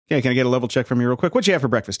Okay, can I get a level check from you real quick? What'd you have for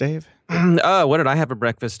breakfast, Dave? What did I have for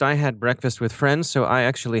breakfast? I had breakfast with friends, so I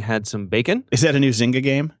actually had some bacon. Is that a new Zynga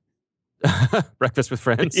game? Breakfast with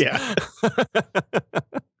friends? Yeah.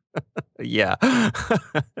 Yeah.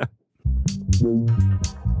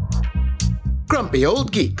 Grumpy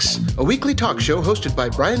Old Geeks, a weekly talk show hosted by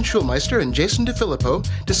Brian Schulmeister and Jason DeFilippo,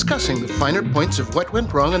 discussing the finer points of what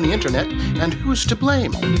went wrong on the internet and who's to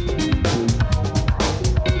blame.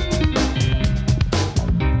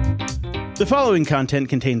 The following content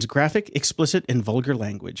contains graphic, explicit, and vulgar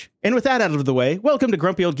language. And with that out of the way, welcome to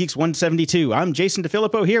Grumpy Old Geeks 172. I'm Jason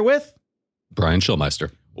DeFilippo here with... Brian Schulmeister.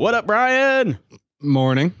 What up, Brian?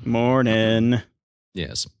 Morning. Morning.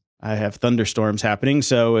 Yes. I have thunderstorms happening,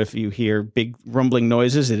 so if you hear big rumbling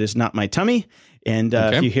noises, it is not my tummy. And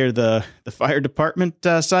if you hear the fire department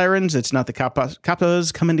sirens, it's not the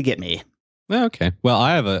coppers coming to get me. Okay. Well,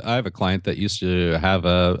 I have a client that used to have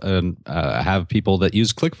have people that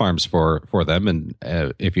use click farms for them, and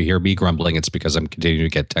if you hear me grumbling, it's because I'm continuing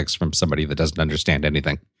to get texts from somebody that doesn't understand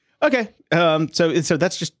anything. Okay. So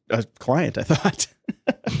that's just a client, I thought.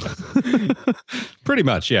 Pretty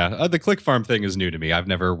much, yeah. The click farm thing is new to me. I've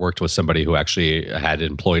never worked with somebody who actually had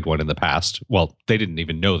employed one in the past. Well, they didn't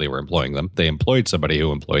even know they were employing them. They employed somebody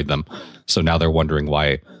who employed them. So now they're wondering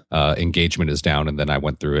why engagement is down. And then I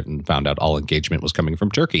went through it and found out all engagement was coming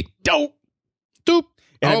from Turkey. Dope. Doop.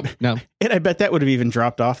 And I bet that would have even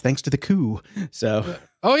dropped off thanks to the coup. So...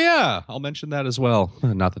 Oh, yeah. I'll mention that as well.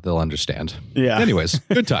 Not that they'll understand. Yeah. Anyways,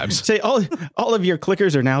 good times. Say all of your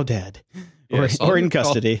clickers are now dead or in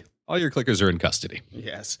custody. All your clickers are in custody.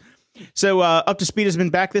 Yes. So Up to Speed has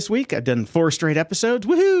been back this week. I've done 4 straight episodes.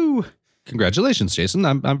 Woohoo! Congratulations, Jason.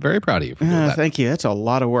 I'm very proud of you for doing that. Thank you. That's a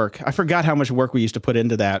lot of work. I forgot how much work we used to put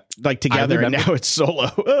into that, like together, and now it's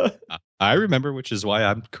solo. I remember, which is why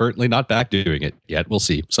I'm currently not back doing it yet. We'll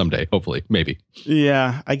see someday, hopefully, maybe.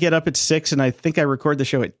 Yeah, I get up at 6, and I think I record the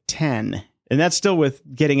show at 10, and that's still with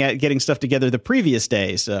getting stuff together the previous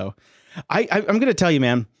day. So I'm going to tell you,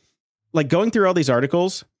 man, like going through all these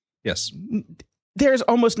articles. Yes. There's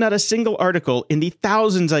almost not a single article in the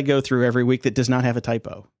thousands I go through every week that does not have a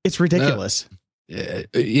typo. It's ridiculous.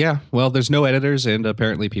 Yeah. Well, there's no editors, and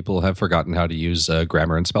apparently people have forgotten how to use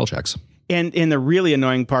grammar and spell checks. And the really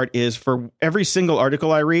annoying part is for every single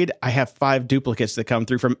article I read, I have 5 duplicates that come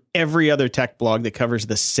through from every other tech blog that covers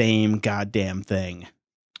the same goddamn thing.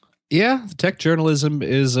 Yeah, tech journalism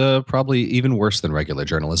is probably even worse than regular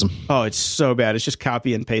journalism. Oh, it's so bad. It's just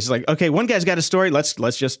copy and paste. It's like, okay, one guy's got a story. Let's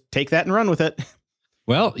just take that and run with it.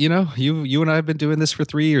 Well, you and I have been doing this for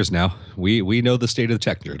 3 years now. We know the state of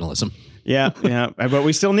tech journalism. Yeah, but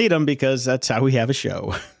we still need them because that's how we have a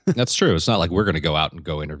show. That's true. It's not like we're going to go out and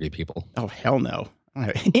go interview people. Oh, hell no.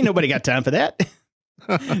 Ain't nobody got time for that.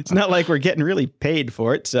 It's not like we're getting really paid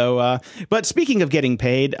for it. So, but speaking of getting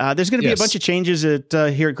paid, there's going to be a bunch of changes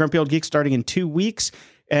here at Grumpy Old Geek starting in 2 weeks.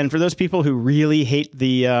 And for those people who really hate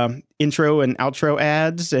the intro and outro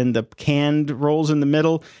ads and the canned rolls in the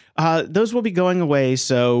middle, those will be going away.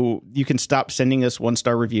 So you can stop sending us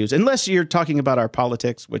 1-star reviews, unless you're talking about our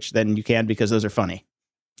politics, which then you can because those are funny.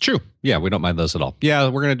 True. Yeah, we don't mind those at all. Yeah,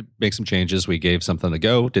 we're going to make some changes. We gave something a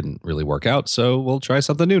go. Didn't really work out. So we'll try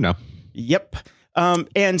something new now. Yep.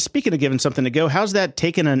 And speaking of giving something to go, how's that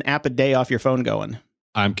taking an app a day off your phone going?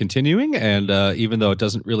 I'm continuing, and even though it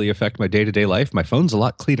doesn't really affect my day-to-day life, my phone's a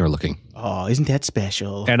lot cleaner looking. Oh, isn't that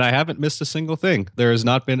special? And I haven't missed a single thing. There has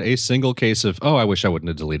not been a single case of, I wish I wouldn't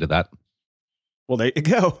have deleted that. Well, there you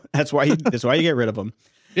go. That's why you get rid of them.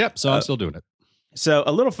 Yep, so I'm still doing it. So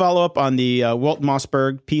a little follow-up on the Walt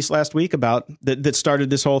Mossberg piece last week about that started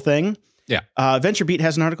this whole thing. Yeah. VentureBeat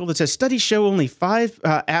has an article that says studies show only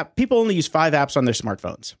people only use 5 apps on their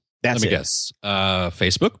smartphones. That's Let me guess.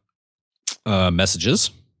 Facebook,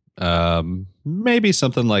 messages, maybe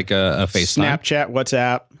something like a FaceTime.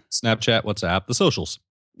 Snapchat, WhatsApp, the socials.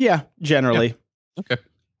 Yeah, generally. Yeah.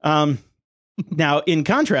 Okay. Now, in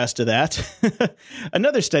contrast to that,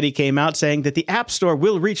 another study came out saying that the App Store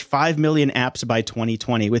will reach 5 million apps by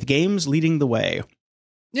 2020, with games leading the way.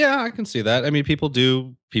 Yeah, I can see that. I mean, people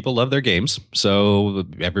love their games. So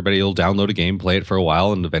everybody will download a game, play it for a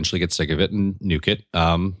while, and eventually get sick of it and nuke it.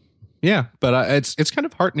 Yeah, but it's kind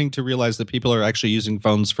of heartening to realize that people are actually using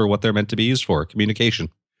phones for what they're meant to be used for, communication.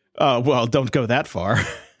 Well, don't go that far.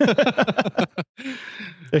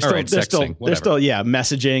 They're still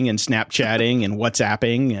messaging and Snapchatting and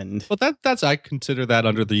WhatsApping and. Well, I consider that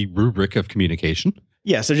under the rubric of communication.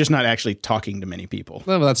 Yeah, so just not actually talking to many people.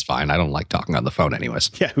 Well, that's fine. I don't like talking on the phone anyways.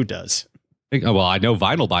 Yeah, who does? Well, I know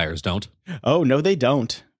vinyl buyers don't. Oh, no, they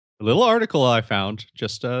don't. A little article I found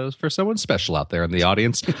just for someone special out there in the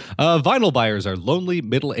audience. Vinyl buyers are lonely,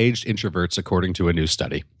 middle-aged introverts, according to a new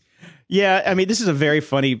study. Yeah, I mean, this is a very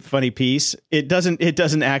funny piece. It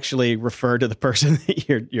doesn't actually refer to the person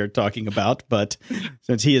that you're talking about, but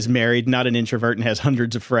since he is married, not an introvert, and has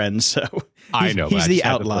hundreds of friends, so I know he's the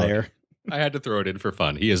outlier. I had to throw it in for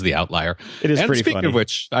fun. He is the outlier. It is and pretty speaking funny. of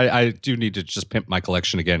which, I do need to just pimp my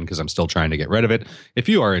collection again because I'm still trying to get rid of it. If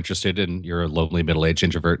you are interested and you're a lonely middle-aged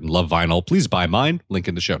introvert and love vinyl, please buy mine. Link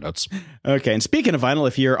in the show notes. Okay, and speaking of vinyl,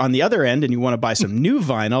 if you're on the other end and you want to buy some new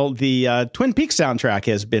vinyl, the Twin Peaks soundtrack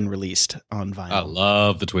has been released on vinyl. I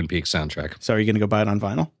love the Twin Peaks soundtrack. So are you going to go buy it on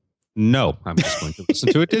vinyl? No, I'm just going to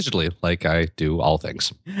listen to it digitally like I do all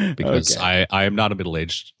things because I am not a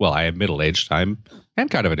middle-aged. Well, I am middle-aged. I'm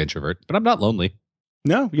kind of an introvert, but I'm not lonely.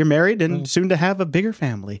 No, you're married and soon to have a bigger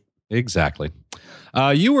family. Exactly.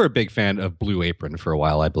 You were a big fan of Blue Apron for a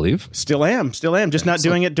while, I believe. Still am. Just not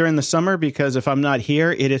doing it during the summer because if I'm not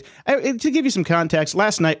here, it is. To give you some context,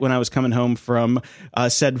 last night when I was coming home from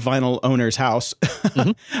said vinyl owner's house,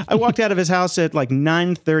 I walked out of his house at like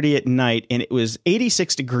 9:30 at night and it was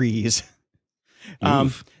 86 degrees.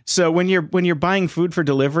 So when you're buying food for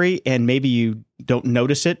delivery and maybe you don't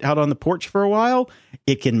notice it out on the porch for a while,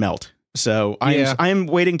 it can melt. So I'm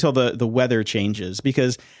waiting till the weather changes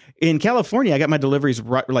because in California, I got my deliveries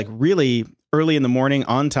like really early in the morning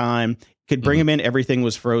on time, could bring them in. Everything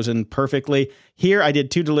was frozen perfectly. Here, I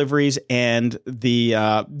did 2 deliveries and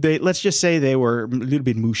let's just say they were a little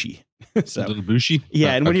bit mushy. So, a little mushy?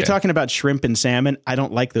 Yeah. And when you're talking about shrimp and salmon, I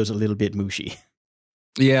don't like those a little bit mushy.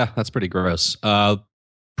 Yeah, that's pretty gross.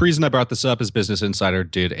 The reason I brought this up is Business Insider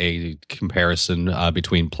did a comparison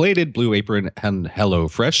between Plated, Blue Apron, and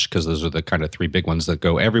HelloFresh, because those are the kind of 3 big ones that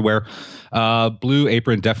go everywhere. Blue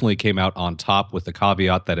Apron definitely came out on top with the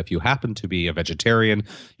caveat that if you happen to be a vegetarian,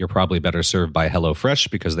 you're probably better served by HelloFresh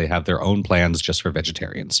because they have their own plans just for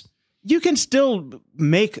vegetarians. You can still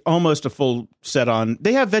make almost a full set on.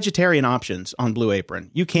 They have vegetarian options on Blue Apron.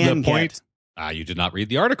 You can get. You did not read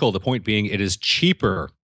the article. The point being, it is cheaper.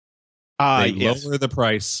 They lower the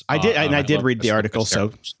price. I did, and I did read the article.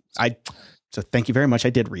 So thank you very much.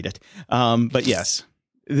 I did read it. But yes,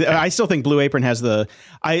 I still think Blue Apron has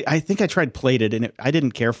I think I tried Plated and I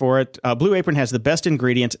didn't care for it. Blue Apron has the best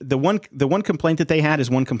ingredients. The one complaint that they had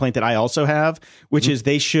is one complaint that I also have, which is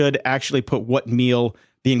they should actually put what meal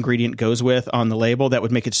the ingredient goes with on the label. That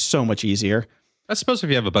would make it so much easier. I suppose if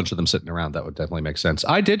you have a bunch of them sitting around, that would definitely make sense.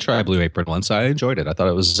 I did try Blue Apron once. I enjoyed it. I thought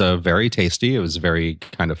it was very tasty. It was very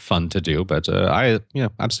kind of fun to do. But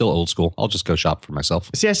I'm still old school. I'll just go shop for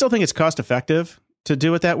myself. See, I still think it's cost effective to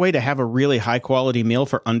do it that way, to have a really high quality meal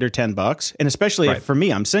for under $10, and especially if, for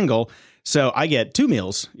me, I'm single, so I get 2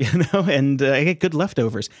 meals, and I get good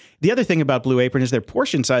leftovers. The other thing about Blue Apron is their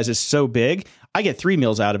portion size is so big. I get 3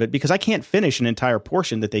 meals out of it because I can't finish an entire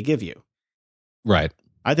portion that they give you. Right.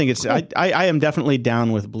 I think it's. Cool. I am definitely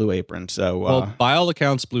down with Blue Apron. So, by all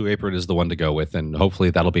accounts, Blue Apron is the one to go with, and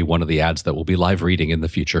hopefully that'll be one of the ads that we'll be live reading in the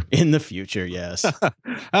future. In the future, yes.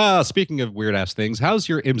 Speaking of weird ass things, how's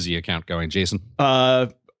your IMSI account going, Jason? I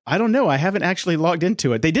don't know. I haven't actually logged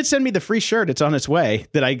into it. They did send me the free shirt. It's on its way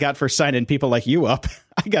that I got for signing people like you up.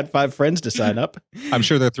 I got 5 friends to sign up. I'm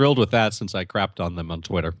sure they're thrilled with that since I crapped on them on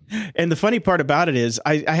Twitter. And the funny part about it is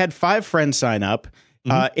I had 5 friends sign up.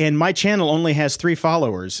 And my channel only has 3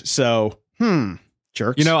 followers. So,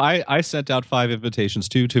 jerks. I sent out 5 invitations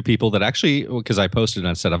to people that actually, because I posted and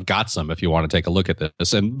I said, I've got some if you want to take a look at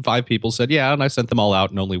this. And 5 people said, yeah. And I sent them all out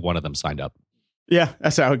and only one of them signed up. Yeah,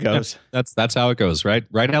 that's how it goes. Yep, that's how it goes, right?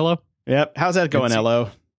 Right, Hello? Yep. How's that going, Hello?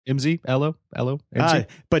 IMSI, Hello, IMSI.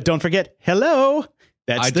 But don't forget, Hello.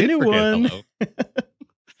 That's the new one.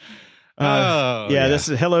 Hello. This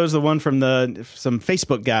is Hello's the one from some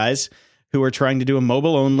Facebook guys who are trying to do a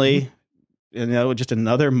mobile only, just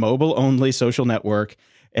another mobile only social network,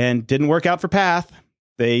 and didn't work out for Path.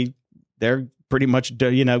 They're pretty much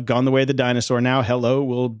gone the way of the dinosaur now. Hello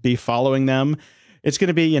will be following them. It's going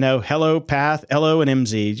to be Hello, Path, Hello, and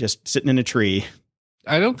MZ just sitting in a tree.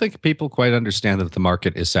 I don't think people quite understand that the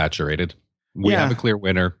market is saturated. We have a clear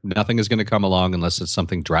winner. Nothing is going to come along unless it's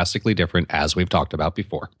something drastically different, as we've talked about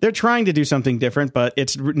before. They're trying to do something different, but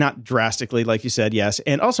it's not drastically, like you said, yes.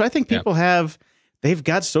 And also, I think people they've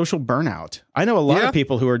got social burnout. I know a lot of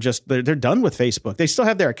people who are just, they're done with Facebook. They still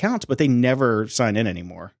have their accounts, but they never sign in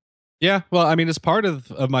anymore. Yeah, well, I mean, as part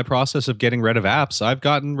of my process of getting rid of apps, I've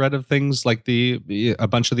gotten rid of things like a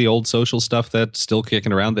bunch of the old social stuff that's still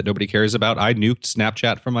kicking around that nobody cares about. I nuked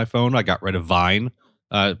Snapchat from my phone. I got rid of Vine.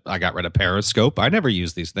 I got rid of Periscope. I never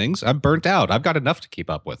use these things. I'm burnt out. I've got enough to keep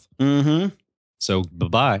up with. Mm-hmm. So,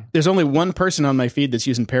 bye-bye. There's only one person on my feed that's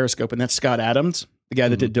using Periscope, and that's Scott Adams, the guy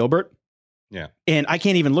that did Dilbert. Yeah. And I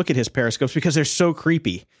can't even look at his Periscopes because they're so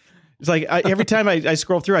creepy. It's like every time I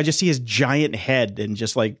scroll through, I just see his giant head and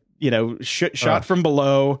just like, shot from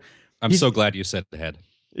below. I'm so glad you said the head.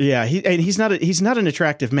 Yeah, he's not an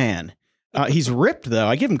attractive man. He's ripped though.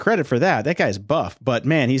 I give him credit for that. That guy's buff, but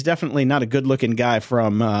man, he's definitely not a good-looking guy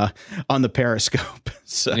from on the Periscope.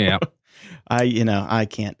 So yeah. I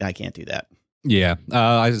can't do that. Yeah,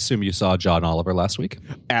 I assume you saw John Oliver last week.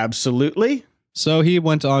 Absolutely. So he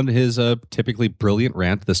went on his typically brilliant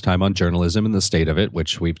rant, this time on journalism and the state of it,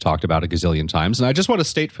 which we've talked about a gazillion times. And I just want to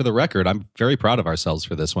state for the record, I'm very proud of ourselves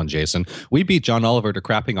for this one, Jason. We beat John Oliver to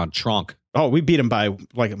crapping on Tronk. Oh, we beat him by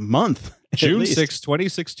like a month. June 6,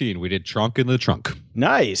 2016, we did Tronk in the Trunk.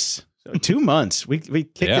 Nice. So 2 months. We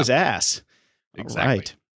kicked his ass. Exactly. All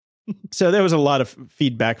right. So there was a lot of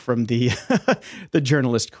feedback from the the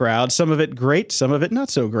journalist crowd. Some of it great, some of it not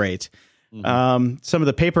so great. Mm-hmm. Some of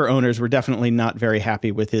the paper owners were definitely not very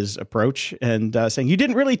happy with his approach and saying, "You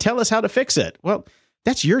didn't really tell us how to fix it." Well,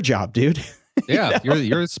 that's your job, dude. Yeah,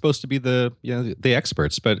 you're supposed to be the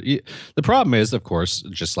experts, but the problem is, of course,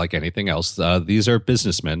 just like anything else, these are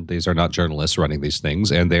businessmen. These are not journalists running these things,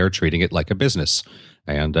 and they are treating it like a business.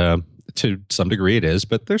 And to some degree, it is,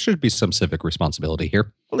 but there should be some civic responsibility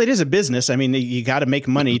here. Well, it is a business. I mean, you got to make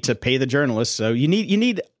money to pay the journalists, so you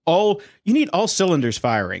need all cylinders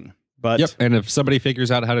firing. But yep, and if somebody figures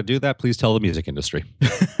out how to do that, please tell the music industry.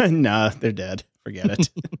 Nah, they're dead. Forget it.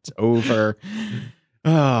 It's over.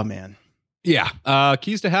 Oh man. Yeah.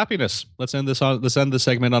 Keys to happiness. Let's end the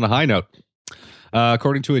segment on a high note.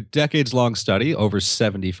 According to a decades-long study over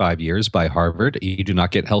 75 years by Harvard, you do not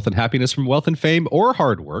get health and happiness from wealth and fame or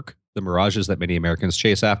hard work, the mirages that many Americans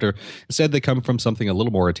chase after. Instead, they come from something a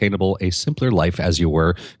little more attainable, a simpler life as you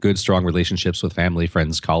were, good, strong relationships with family,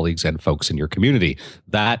 friends, colleagues, and folks in your community.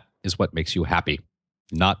 That is what makes you happy,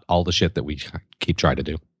 not all the shit that we keep trying to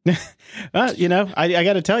do. I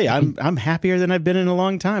got to tell you, I'm happier than I've been in a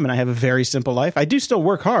long time, and I have a very simple life. I do still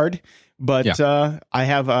work hard, but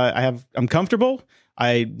I'm comfortable.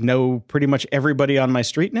 I know pretty much everybody on my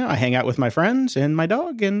street now. I hang out with my friends and my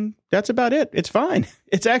dog, and that's about it. It's fine.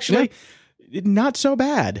 It's actually not so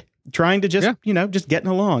bad. Trying to just getting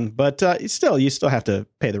along, but you still have to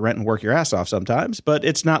pay the rent and work your ass off sometimes. But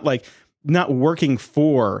it's not like not working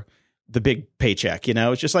for the big paycheck,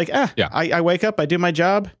 it's just like, I wake up, I do my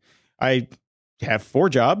job. I have 4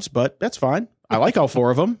 jobs, but that's fine. I like all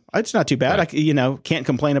 4 of them. It's not too bad. Right. I can't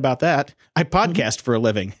complain about that. I podcast for a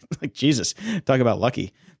living. Like, Jesus, talk about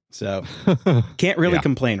lucky. So can't really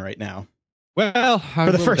complain right now. Well,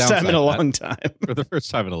 for the first time in a long time. For the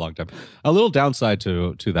first time in a long time. A little downside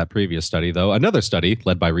to that previous study, though. Another study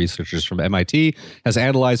led by researchers from MIT has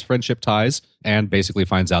analyzed friendship ties and basically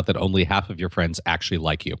finds out that only half of your friends actually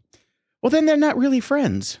like you. Well, then they're not really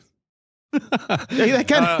friends.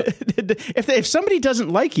 If somebody doesn't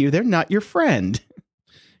like you, they're not your friend.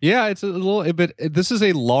 Yeah, it's a little bit. This is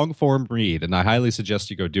a long form read, and I highly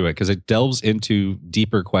suggest you go do it because it delves into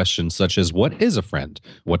deeper questions such as what is a friend?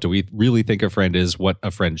 What do we really think a friend is? What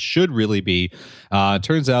a friend should really be? It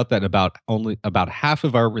turns out that about half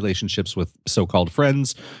of our relationships with so-called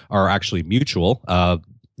friends are actually mutual.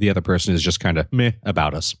 The other person is just kind of meh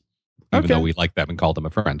about us, even though we like them and call them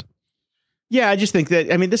a friend. Yeah, I just think that,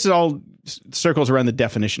 this is all circles around the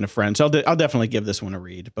definition of friends. So I'll definitely give this one a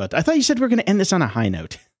read. But I thought you said we're going to end this on a high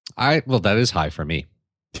note. Well, that is high for me.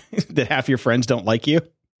 That half your friends don't like you?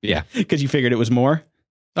 Yeah. Because you figured it was more?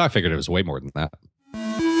 I figured it was way more than that.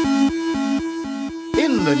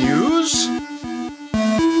 In the news...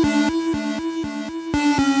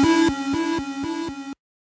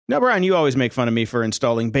 Now, Brian, you always make fun of me for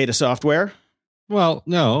installing beta software. Well,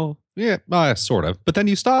 no. Yeah, sort of. But then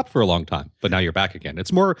you stopped for a long time. But now you're back again.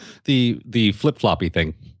 It's more the flip-floppy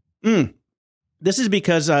thing. This is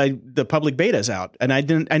because the public beta is out, and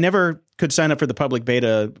I never could sign up for the public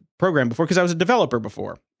beta program before because I was a developer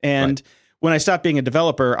before. And when I stopped being a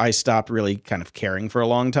developer, I stopped really kind of caring for a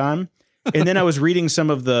long time. And then I was reading some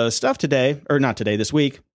of the stuff this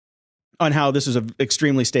week, on how this is an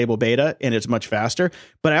extremely stable beta and it's much faster.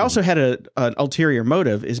 But I also had an ulterior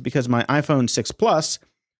motive, is because my iPhone 6 Plus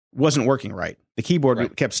wasn't working right. The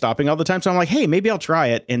keyboard kept stopping all the time. So I'm like, hey, maybe I'll try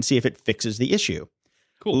it and see if it fixes the issue.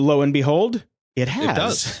 Cool. Lo and behold, it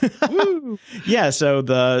has. It does. Woo. Yeah. So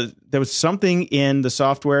there was something in the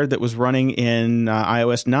software that was running in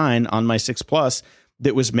iOS 9 on my 6 Plus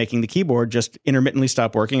that was making the keyboard just intermittently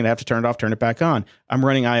stop working, and I have to turn it off, turn it back on. I'm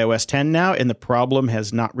running iOS 10 now, and the problem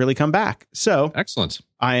has not really come back. So excellent.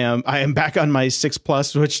 I am back on my 6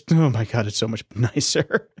 Plus, which, oh my God, it's so much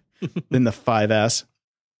nicer than the 5S.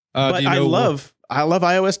 But I love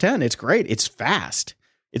iOS 10. It's great. It's fast.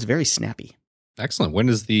 It's very snappy. Excellent. When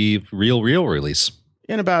is the real release?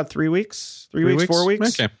 In about 3 weeks. 3 weeks, 4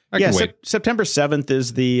 weeks. Okay. I can wait. September 7th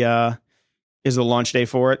is the is the launch day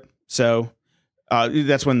for it. So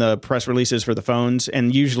that's when the press release is for the phones.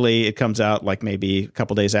 And usually it comes out like maybe a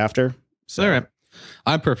couple days after. So, all right.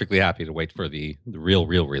 I'm perfectly happy to wait for the real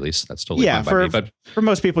release. That's totally fine by me. But for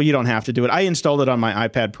most people, you don't have to do it. I installed it on my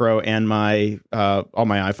iPad Pro and my all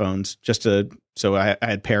my iPhones so I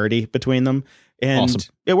had parity between them, and awesome.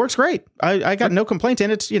 It works great. I got no complaints,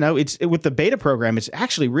 and it's with the beta program, it's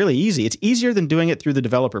actually really easy. It's easier than doing it through the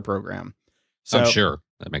developer program. So I'm sure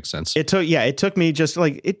that makes sense. It took me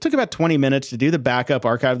it took about 20 minutes to do the backup,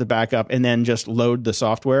 archive the backup, and then just load the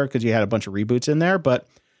software because you had a bunch of reboots in there, but.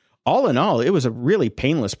 All in all, it was a really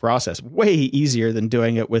painless process, way easier than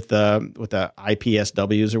doing it with the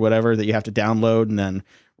IPSWs or whatever that you have to download and then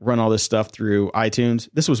run all this stuff through iTunes.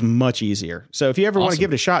 This was much easier. So if you ever want to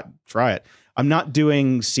give it a shot, try it. I'm not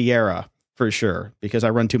doing Sierra for sure because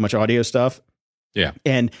I run too much audio stuff. Yeah.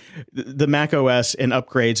 And the Mac OS and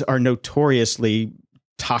upgrades are notoriously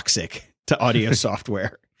toxic to audio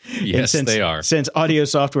software. Yes, they are. Since audio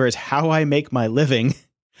software is how I make my living,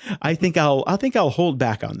 I think I'll hold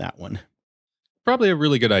back on that one. Probably a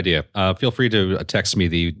really good idea. Feel free to text me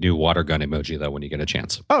the new water gun emoji though when you get a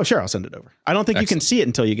chance. Oh, sure, I'll send it over. I don't think you can see it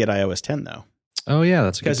until you get iOS 10 though. Oh yeah,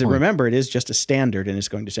 that's a good point. Because remember, it is just a standard and it's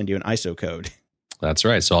going to send you an ISO code. That's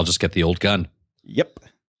right. So I'll just get the old gun. Yep.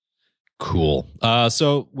 Cool.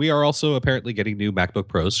 So we are also apparently getting new MacBook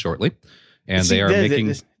Pros shortly. And they are making...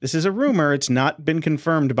 This is a rumor. It's not been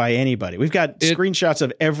confirmed by anybody. We've got screenshots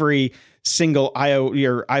of every single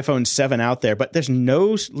iPhone 7 out there, but there's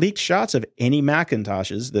no leaked shots of any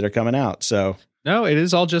Macintoshes that are coming out. So no, it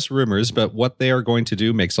is all just rumors, but what they are going to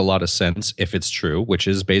do makes a lot of sense if it's true, which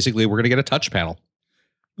is basically we're going to get a touch panel.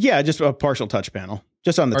 Yeah, just a partial touch panel.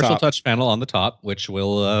 Just on the top. Partial touch panel on the top, which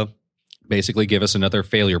will... basically give us another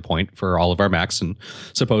failure point for all of our Macs and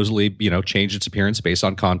supposedly, change its appearance based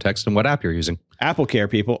on context and what app you're using. Apple Care,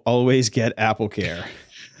 people always get Apple Care.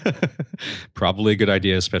 Probably a good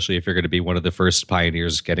idea, especially if you're going to be one of the first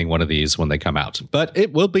pioneers getting one of these when they come out. But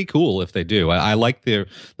it will be cool if they do. I like the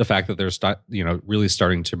fact that they're really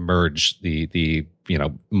starting to merge the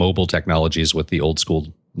mobile technologies with the old school.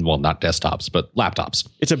 Well, not desktops, but laptops.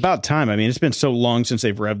 It's about time. I mean, it's been so long since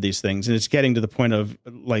they've revved these things, and it's getting to the point of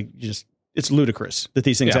it's ludicrous that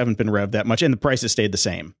these things haven't been revved that much, and the price has stayed the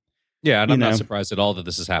same. Yeah, and I'm not surprised at all that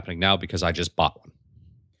this is happening now because I just bought one.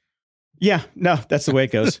 Yeah, no, that's the way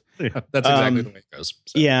it goes. Yeah, that's exactly the way it goes.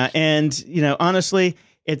 So. Yeah, and honestly,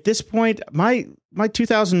 at this point, my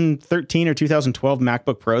 2013 or 2012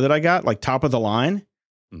 MacBook Pro that I got, like top of the line,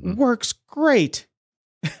 works great.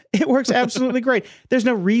 It works absolutely great. There's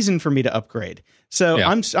no reason for me to upgrade. So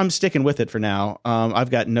I'm sticking with it for now.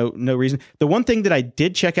 I've got no reason. The one thing that I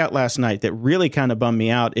did check out last night that really kind of bummed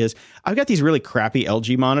me out is I've got these really crappy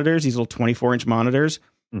LG monitors, these little 24-inch monitors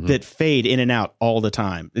that fade in and out all the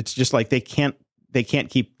time. It's just like they can't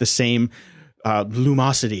keep the same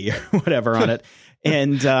lumosity or whatever on it.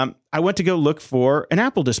 And I went to go look for an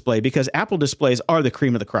Apple display because Apple displays are the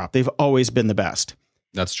cream of the crop. They've always been the best.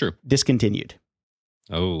 That's true. Discontinued.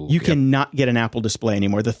 Oh, you cannot get an Apple display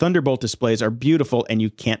anymore. The Thunderbolt displays are beautiful and you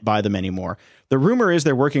can't buy them anymore. The rumor is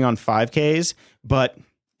they're working on 5Ks, but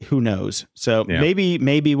who knows? So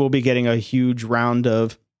maybe we'll be getting a huge round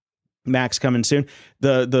of Macs coming soon.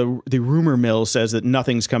 The rumor mill says that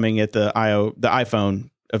nothing's coming at the iPhone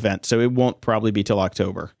event, so it won't probably be till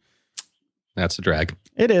October. That's a drag.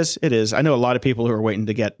 It is. I know a lot of people who are waiting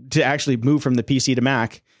to actually move from the PC to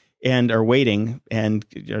Mac and are waiting and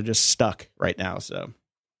are just stuck right now. So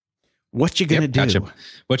what you gonna do? Gotcha.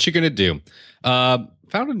 What you gonna do? Found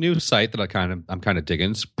a new site that I'm kind of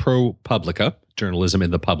digging. It's ProPublica, journalism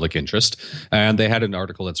in the public interest, and they had an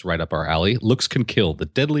article that's right up our alley. Looks can kill: the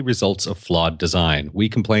deadly results of flawed design. We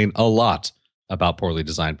complain a lot about poorly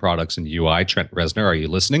designed products and UI. Trent Reznor, are you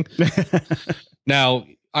listening? Now,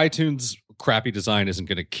 iTunes crappy design isn't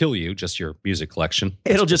going to kill you, just your music collection.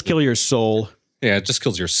 It'll just kill your soul. Yeah, it just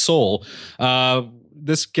kills your soul.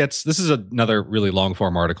 This is another really long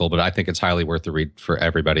form article, but I think it's highly worth the read for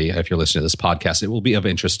everybody. If you're listening to this podcast, it will be of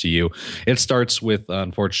interest to you. It starts with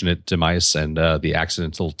unfortunate demise and the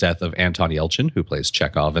accidental death of Anton Yelchin, who plays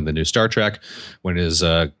Chekhov in the new Star Trek, when his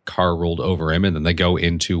car rolled over him. And then they go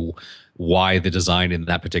into why the design in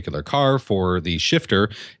that particular car for the shifter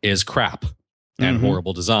is crap and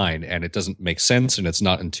horrible design, and it doesn't make sense, and it's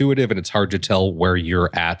not intuitive, and it's hard to tell where you're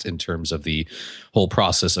at in terms of the whole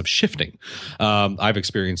process of shifting. I've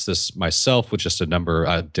experienced this myself with just a number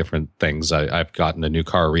of different things. I've gotten a new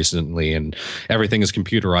car recently, and everything is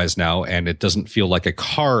computerized now, and it doesn't feel like a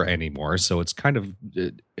car anymore, so it's kind of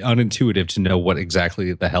unintuitive to know what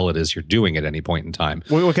exactly the hell it is you're doing at any point in time.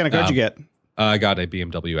 What kind of car did you get? I got a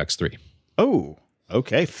BMW X3. Oh,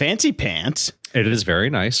 Okay, fancy pants. It is very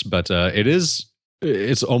nice, but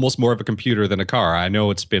it's almost more of a computer than a car. I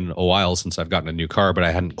know it's been a while since I've gotten a new car, but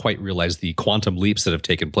I hadn't quite realized the quantum leaps that have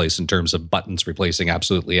taken place in terms of buttons replacing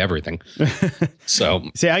absolutely everything. So,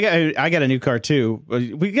 see, I got a new car too.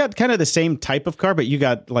 We got kind of the same type of car, but you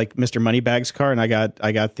got like Mr. Moneybags car, and I got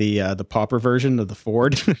the pauper version of the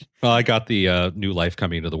Ford. Well, I got the new life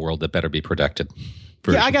coming into the world that better be protected.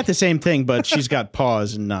 Version. Yeah, I got the same thing, but she's got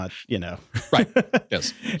paws and not, Right.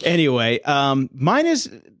 Yes. Anyway, mine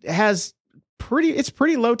has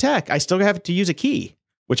pretty low tech. I still have to use a key,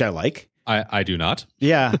 which I like. I do not.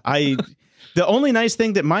 Yeah, the only nice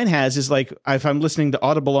thing that mine has is like if I'm listening to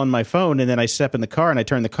Audible on my phone and then I step in the car and I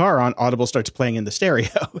turn the car on, Audible starts playing in the stereo.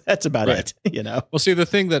 That's about it, Well, see, the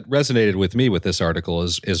thing that resonated with me with this article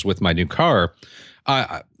is with my new car.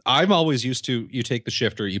 I'm always used to you take the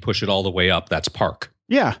shifter, you push it all the way up. That's park.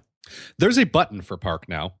 Yeah. There's a button for park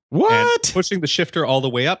now. What? And pushing the shifter all the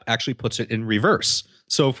way up actually puts it in reverse.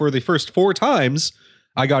 So for the first 4 times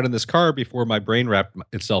I got in this car before my brain wrapped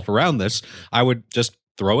itself around this, I would just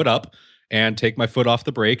throw it up and take my foot off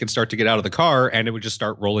the brake and start to get out of the car, and it would just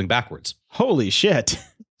start rolling backwards. Holy shit.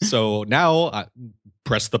 So now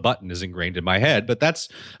press the button is ingrained in my head, but that's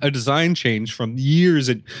a design change from years.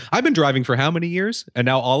 And I've been driving for how many years? And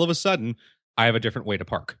now all of a sudden I have a different way to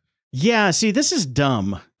park. Yeah. See, this is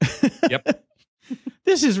dumb. Yep.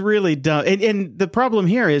 This is really dumb. And the problem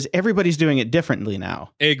here is everybody's doing it differently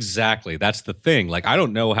now. Exactly. That's the thing. Like, I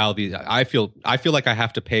don't know how I feel like I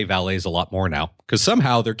have to pay valets a lot more now because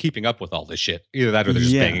somehow they're keeping up with all this shit. Either that or they're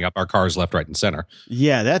just banging up our cars left, right, and center.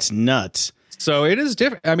 Yeah, that's nuts. So it is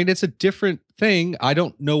different. I mean, it's a different thing. I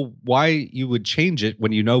don't know why you would change it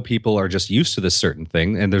when you know people are just used to this certain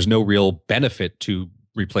thing and there's no real benefit to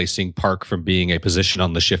replacing park from being a position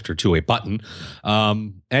on the shifter to a button.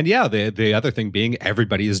 And yeah, the other thing being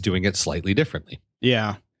everybody is doing it slightly differently.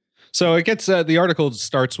 Yeah. So it gets the article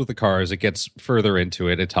starts with the cars. It gets further into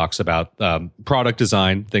it. It talks about product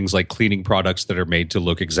design, things like cleaning products that are made to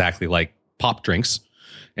look exactly like pop drinks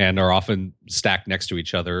and are often stacked next to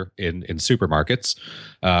each other in supermarkets,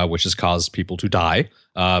 which has caused people to die.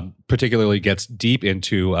 Particularly gets deep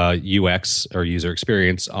into UX or user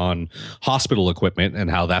experience on hospital equipment and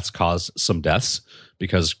how that's caused some deaths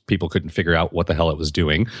because people couldn't figure out what the hell it was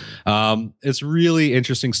doing. It's really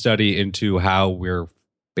interesting study into how we're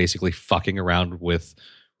basically fucking around with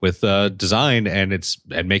design and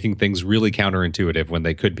making things really counterintuitive when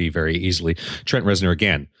they could be very easily. Trent Reznor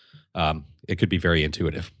again. It could be very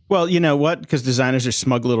intuitive. Well, you know what? Because designers are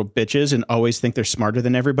smug little bitches and always think they're smarter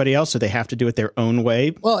than everybody else, so they have to do it their own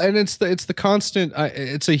way. Well, and it's the constant.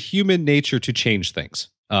 It's a human nature to change things.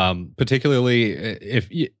 Particularly if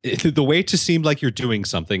the way to seem like you're doing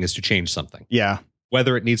something is to change something. Yeah,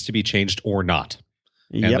 whether it needs to be changed or not.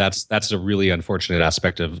 And that's a really unfortunate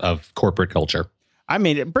aspect of corporate culture. I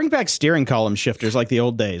mean, bring back steering column shifters like the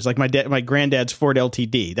old days, like my granddad's Ford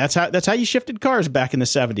LTD. That's how you shifted cars back in the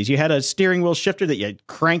 70s. You had a steering wheel shifter that you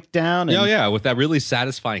cranked down. And with that really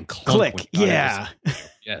satisfying click. Yeah.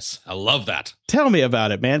 Yes, I love that. Tell me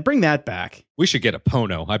about it, man. Bring that back. We should get a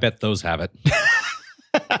Pono. I bet those have it.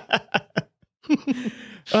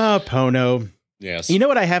 Pono. Yes. You know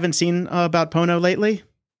what I haven't seen about Pono lately?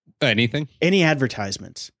 Anything? Any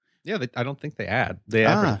advertisements. Yeah, I don't think they ad. They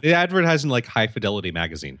advertise in like High Fidelity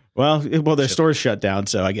magazine. Well, their store's shut down,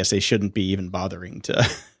 so I guess they shouldn't be even bothering to.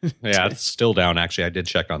 Yeah, it's still down. Actually, I did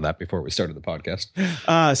check on that before we started the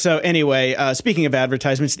podcast. So anyway, speaking of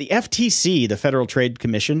advertisements, the FTC, the Federal Trade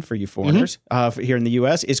Commission for you foreigners here in the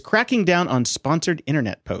U.S., is cracking down on sponsored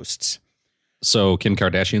internet posts. So Kim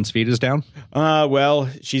Kardashian's feed is down? Well,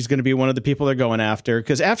 she's going to be one of the people they're going after.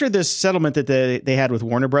 Because after this settlement that they had with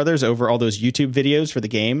Warner Brothers over all those YouTube videos for the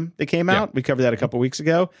game that came out, we covered that a couple weeks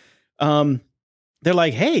ago. They're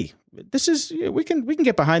like, hey, this is we can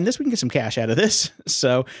get behind this. We can get some cash out of this.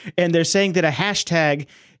 So, and they're saying that a hashtag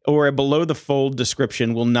or a below the fold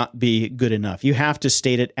description will not be good enough. You have to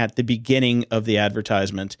state it at the beginning of the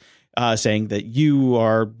advertisement, saying that you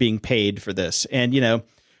are being paid for this. And, you know,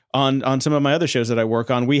 on some of my other shows that I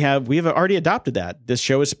work on, we have already adopted that. This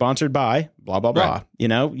show is sponsored by blah, blah, blah. Right. You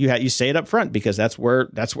know, you say it up front because that's where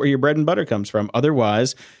your bread and butter comes from.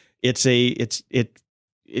 Otherwise, it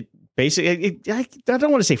basically, I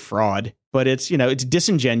don't want to say fraud, but it's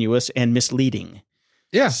disingenuous and misleading.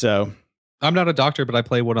 Yeah. So I'm not a doctor, but I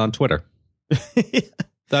play one on Twitter.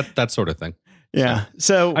 That sort of thing. Yeah.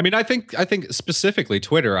 So I mean, I think specifically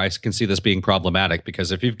Twitter, I can see this being problematic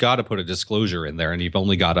because if you've got to put a disclosure in there and you've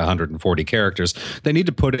only got 140 characters, they need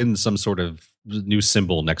to put in some sort of new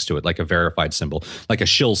symbol next to it, like a verified symbol, like a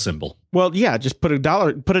shill symbol. Well, yeah, just put a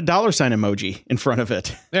dollar sign emoji in front of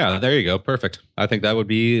it. Yeah, there you go. Perfect. I think that would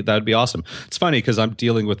be awesome. It's funny because I'm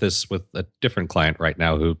dealing with this with a different client right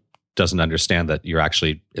now who doesn't understand that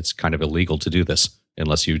it's kind of illegal to do this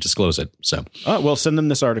unless you disclose it. So, well, send them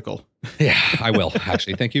this article. Yeah, I will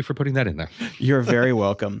actually. Thank you for putting that in there. You're very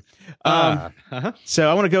welcome. So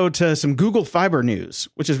I want to go to some Google Fiber news,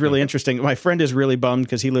 which is really interesting. My friend is really bummed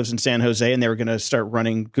because he lives in San Jose and they were going to start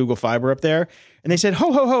running Google Fiber up there. And they said,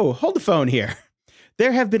 hold the phone here.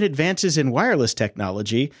 There have been advances in wireless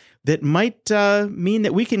technology that might mean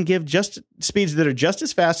that we can give just speeds that are just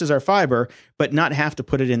as fast as our fiber, but not have to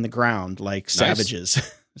put it in the ground like savages.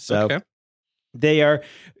 So they are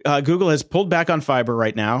Google has pulled back on fiber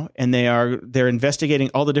right now, and they're investigating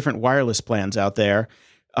all the different wireless plans out there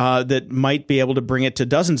that might be able to bring it to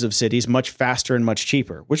dozens of cities much faster and much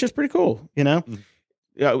cheaper, which is pretty cool.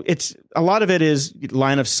 It's a lot of it is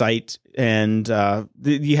line of sight, and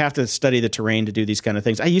you have to study the terrain to do these kind of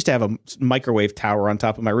things. I used to have a microwave tower on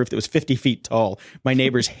top of my roof that was 50 feet tall. My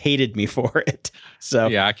neighbors hated me for it. So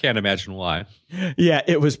yeah, I can't imagine why. Yeah,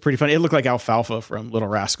 it was pretty funny. It looked like alfalfa from Little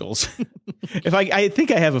Rascals. I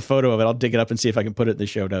think I have a photo of it. I'll dig it up and see if I can put it in the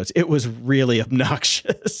show notes. It was really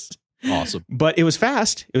obnoxious. Awesome. But it was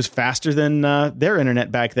fast. It was faster than their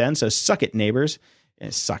internet back then. So suck it, neighbors.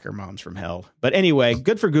 Sucker moms from hell. But anyway,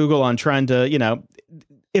 good for Google on trying to,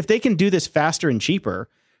 if they can do this faster and cheaper,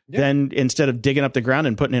 then instead of digging up the ground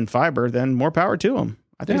and putting in fiber, then more power to them.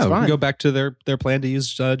 I think it's fine. We go back to their plan to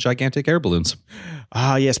use gigantic air balloons.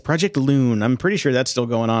 Ah, yes, Project Loon. I'm pretty sure that's still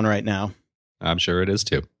going on right now. I'm sure it is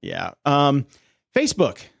too. Yeah.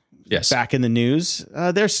 Facebook. Yes. Back in the news.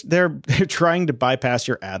 They're trying to bypass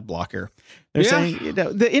your ad blocker. They're saying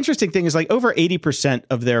the interesting thing is like over 80%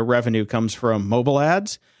 of their revenue comes from mobile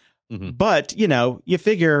ads. Mm-hmm. But, you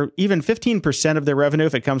figure even 15% of their revenue,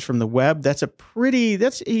 if it comes from the web,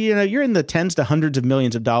 you're in the tens to hundreds of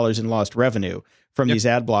millions of dollars in lost revenue from these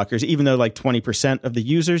ad blockers, even though like 20% of the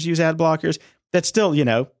users use ad blockers. That's still,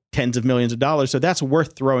 tens of millions of dollars. So that's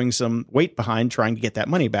worth throwing some weight behind trying to get that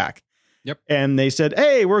money back. Yep. And they said,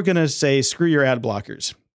 hey, we're going to say, screw your ad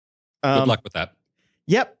blockers. Good luck with that.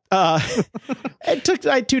 Yep. It took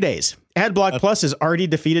 2 days. AdBlock Plus has already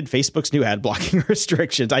defeated Facebook's new ad blocking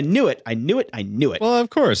restrictions. I knew it. Well, of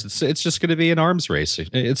course, it's just going to be an arms race.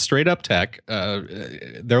 It's straight up tech.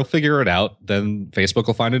 They'll figure it out. Then Facebook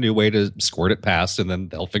will find a new way to squirt it past, and then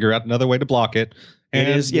they'll figure out another way to block it. And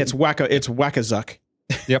it is. Yeah, it's whack-a-zuck.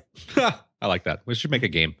 Yep. I like that. We should make a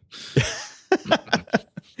game.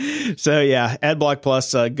 So yeah, AdBlock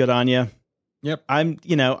Plus, good on you. Yep.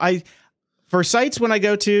 For sites when I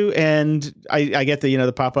go to and I get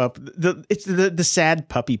the pop up, it's the sad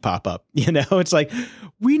puppy pop up. It's like,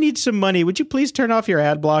 we need some money. Would you please turn off your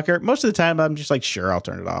ad blocker? Most of the time, I'm just like, sure, I'll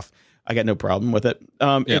turn it off. I got no problem with it.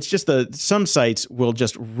 It's just some sites will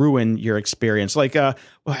just ruin your experience. Like, I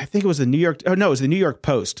think it was the New York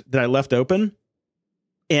Post that I left open.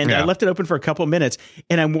 And I left it open for a couple of minutes,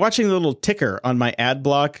 and I'm watching the little ticker on my ad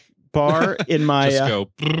block bar in my. Just go.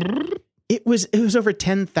 It was over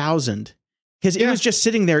 10,000 because it was just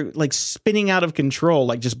sitting there like spinning out of control,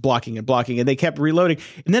 like just blocking and blocking, and they kept reloading.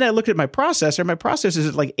 And then I looked at my processor. My processor is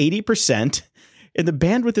at like 80%, and the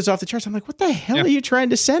bandwidth is off the charts. I'm like, what the hell are you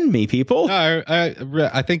trying to send me, people?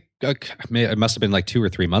 I think it must have been like 2 or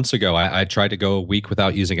 3 months ago. I tried to go a week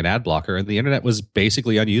without using an ad blocker, and the internet was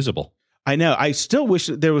basically unusable. I know. I still wish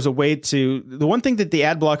there was a way to. The one thing that the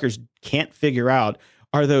ad blockers can't figure out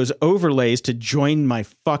are those overlays to join my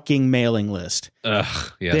fucking mailing list. Yes.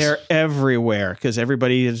 They're everywhere because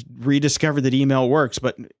everybody has rediscovered that email works,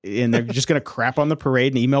 and they're just going to crap on the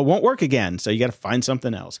parade and email won't work again. So you got to find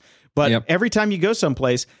something else. But every time you go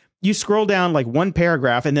someplace, you scroll down like one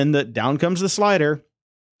paragraph and then down comes the slider,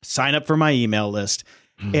 sign up for my email list.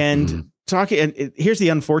 Mm-hmm. And here's the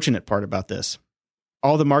unfortunate part about this.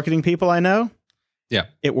 All the marketing people I know,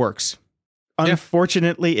 it works.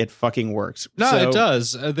 Unfortunately, it fucking works. No, it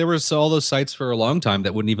does. There was all those sites for a long time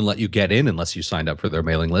that wouldn't even let you get in unless you signed up for their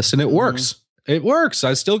mailing list, and it works. It works.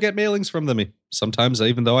 I still get mailings from them. Sometimes,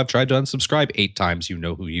 even though I've tried to unsubscribe 8 times, you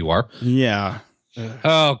know who you are. Yeah.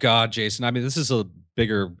 Oh, God, Jason. I mean, this is a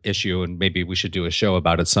bigger issue, and maybe we should do a show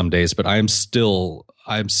about it some days, but I'm so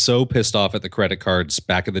pissed off at the credit cards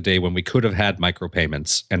back in the day when we could have had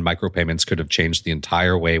micropayments, and micropayments could have changed the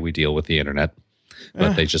entire way we deal with the internet,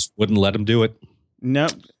 but they just wouldn't let them do it. No,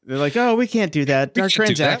 they're like, oh, we can't do that. Our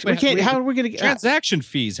transaction. We can't. How are we going to transaction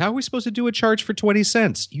fees? How are we supposed to do a charge for 20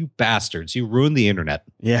 cents? You bastards! You ruined the internet.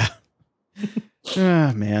 Yeah.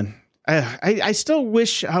 Oh man, I still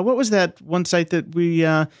wish. What was that one site that we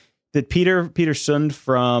that Peter Sund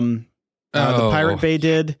from the Pirate Bay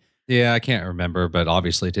did? Yeah, I can't remember, but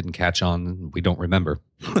obviously it didn't catch on. We don't remember.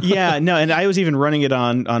 Yeah, no, and I was even running it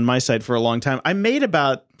on my site for a long time. I made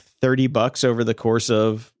about $30 over the course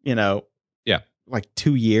of like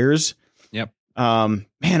 2 years. Yep. Man,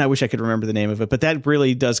 I wish I could remember the name of it, but that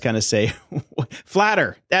really does kind of say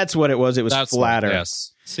Flatter. That's what it was. It was Flatter.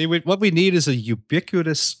 Yes. See, what we need is a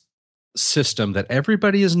ubiquitous system that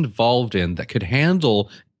everybody is involved in that could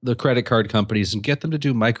handle the credit card companies and get them to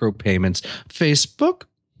do micropayments. Facebook?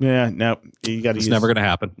 Yeah, no, you got to. It's never going to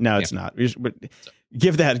happen. No, it's not.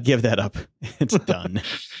 Give that up. It's done.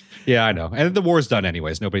 Yeah, I know. And the war's done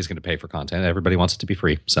anyways. Nobody's going to pay for content. Everybody wants it to be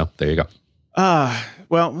free. So there you go.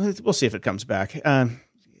 Well, we'll see if it comes back.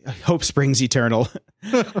 Hope springs eternal.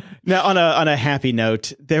 Now, on a happy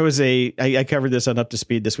note, there was I covered this on Up to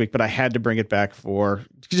Speed this week, but I had to bring it back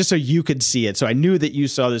just so you could see it. So I knew that you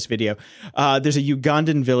saw this video. There's a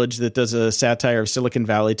Ugandan village that does a satire of Silicon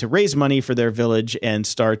Valley to raise money for their village and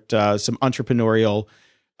start some entrepreneurial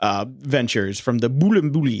ventures from the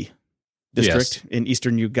Bulembuli district in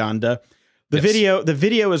eastern Uganda. The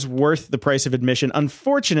video is worth the price of admission.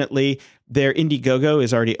 Unfortunately, their Indiegogo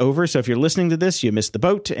is already over. So if you're listening to this, you missed the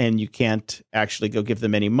boat and you can't actually go give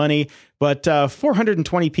them any money. But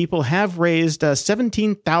 420 people have raised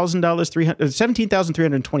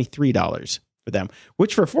 $17,323 for them,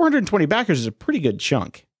 which for 420 backers is a pretty good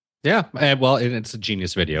chunk. Yeah, well, it's a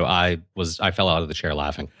genius video. I fell out of the chair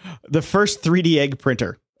laughing. The first 3D egg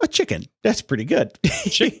printer. A chicken. That's pretty good.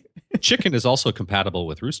 Chicken is also compatible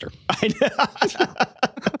with Rooster. I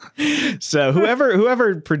know. So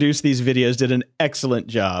whoever produced these videos did an excellent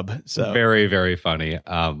job. So very, very funny.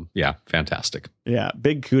 Yeah, fantastic. Yeah,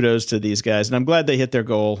 big kudos to these guys, and I'm glad they hit their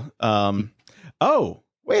goal. Oh,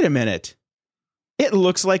 wait a minute. It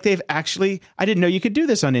looks like they've actually. I didn't know you could do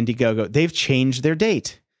this on Indiegogo. They've changed their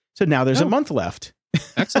date, so now there's a month left.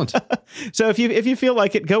 Excellent. So if you feel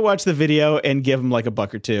like it, go watch the video and give them like $1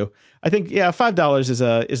 or $2. I think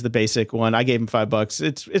 $5 is the basic one. I gave him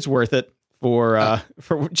 $5. It's worth it for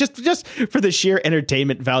just for the sheer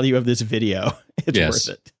entertainment value of this video. It's worth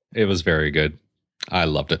it. It was very good. I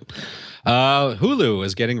loved it. Hulu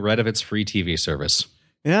is getting rid of its free TV service.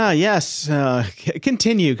 Yeah, yes.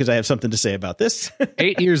 Continue, because I have something to say about this.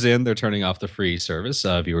 8 years in, they're turning off the free service.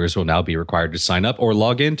 Viewers will now be required to sign up or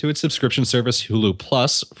log in to its subscription service, Hulu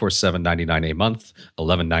Plus, for $7.99 a month,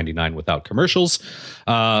 $11.99 without commercials.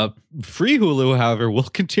 Free Hulu, however, will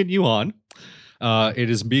continue on. It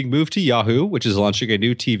is being moved to Yahoo, which is launching a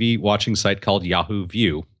new TV watching site called Yahoo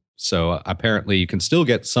View. So apparently you can still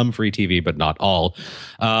get some free TV, but not all.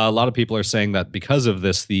 A lot of people are saying that because of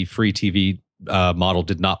this, the free TV model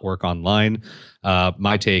did not work online.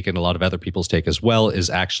 My take, and a lot of other people's take as well, is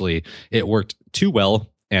actually it worked too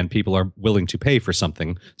well and people are willing to pay for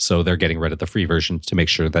something. So they're getting rid of the free version to make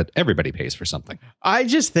sure that everybody pays for something. I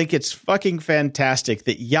just think it's fucking fantastic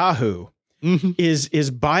that Yahoo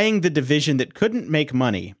is buying the division that couldn't make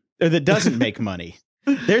money, or that doesn't make money.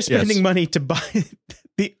 They're spending money to buy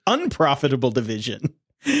the unprofitable division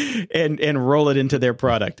and roll it into their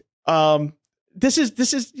product. This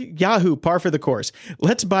is Yahoo, par for the course.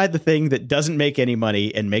 Let's buy the thing that doesn't make any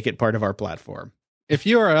money and make it part of our platform. If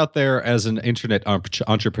you are out there as an internet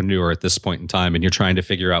entrepreneur at this point in time and you're trying to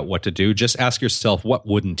figure out what to do, just ask yourself, what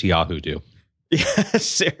wouldn't Yahoo do? Yeah,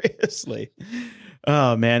 seriously.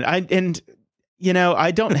 Oh man. I don't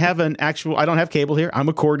have I don't have cable here. I'm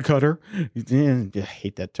a cord cutter. I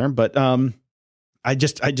hate that term, but I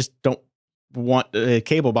just don't want a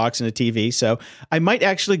cable box and a TV. So I might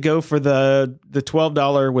actually go for the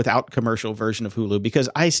 $12 without commercial version of Hulu, because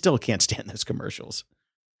I still can't stand those commercials.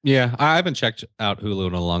 Yeah, I haven't checked out Hulu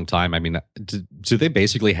in a long time. I mean, do they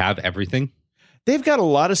basically have everything? They've got a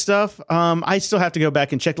lot of stuff. I still have to go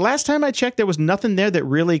back and check. Last time I checked, there was nothing there that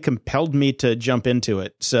really compelled me to jump into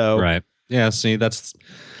it. So right. Yeah, see, that's...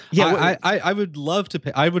 Yeah, I would love to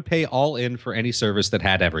pay. I would pay all in for any service that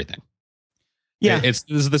had everything. Yeah, this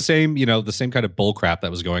is the same, the same kind of bull crap that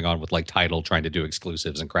was going on with like Tidal trying to do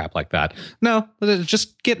exclusives and crap like that. No,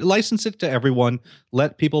 just license it to everyone.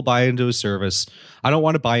 Let people buy into a service. I don't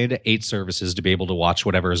want to buy into 8 services to be able to watch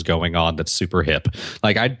whatever is going on that's super hip.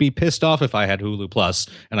 Like, I'd be pissed off if I had Hulu Plus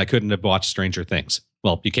and I couldn't have watched Stranger Things.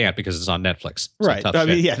 Well, you can't because it's on Netflix. Right. I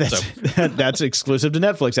mean, yeah, that's exclusive to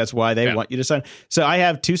Netflix. That's why they want you to sign. So I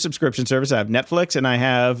have 2 subscription services. I have Netflix and I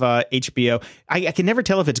have HBO. I can never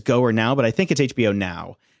tell if it's Go or Now, but I think it's HBO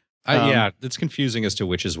Now. Yeah, it's confusing as to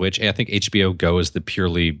which is which. I think HBO Go is the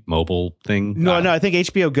purely mobile thing. No, I think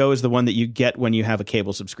HBO Go is the one that you get when you have a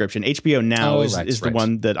cable subscription. HBO Now is the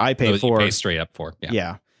one that I pay for. You pay straight up for.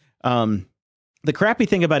 Yeah. The crappy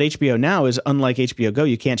thing about HBO Now is, unlike HBO Go,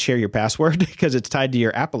 you can't share your password because it's tied to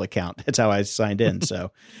your Apple account. That's how I signed in.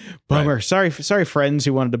 So, bummer. Right. Sorry, friends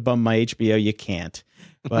who wanted to bum my HBO. You can't.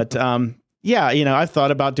 But yeah, I've thought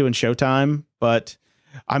about doing Showtime, but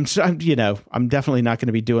I'm definitely not going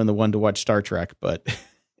to be doing the one to watch Star Trek. But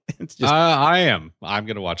it's just I am. I'm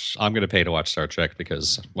going to pay to watch Star Trek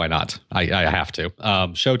because why not? I have to.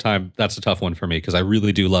 Showtime. That's a tough one for me because I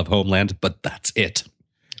really do love Homeland, but that's it.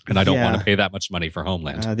 And I don't want to pay that much money for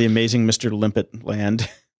Homeland. The amazing Mr. Limpet Land.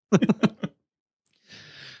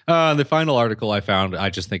 The final article I found, I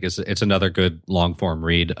just think it's another good long form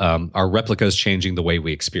read. Are replicas changing the way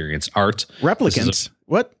we experience art? Replicants?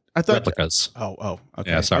 What? I thought replicas. Oh, okay.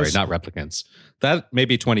 Yeah, sorry, not replicants. That may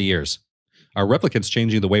be 20 years. Are replicants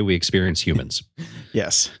changing the way we experience humans?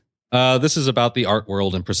 Yes. This is about the art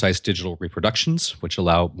world and precise digital reproductions, which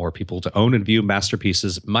allow more people to own and view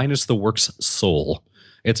masterpieces minus the work's soul.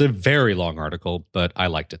 It's a very long article, but I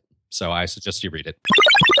liked it, so I suggest you read it.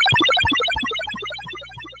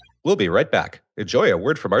 We'll be right back. Enjoy a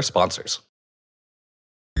word from our sponsors.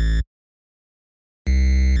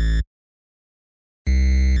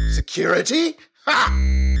 Security?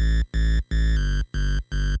 Ha!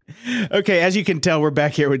 Okay, as you can tell, we're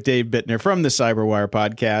back here with Dave Bittner from the Cyberwire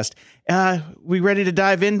podcast. We ready to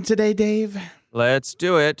dive in today, Dave? Let's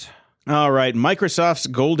do it. All right, Microsoft's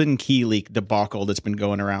golden key leak debacle that's been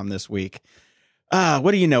going around this week. What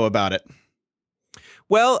do you know about it?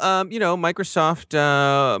 Well, Microsoft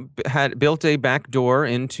had built a backdoor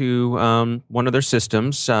into one of their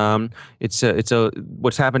systems. What's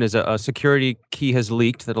happened is a security key has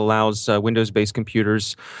leaked that allows Windows-based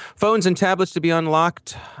computers, phones, and tablets to be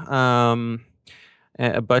unlocked. But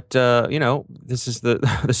this is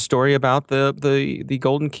the story about the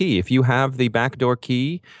golden key. If you have the backdoor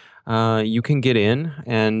key, you can get in,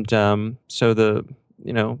 and so the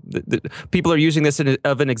people are using this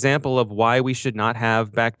of an example of why we should not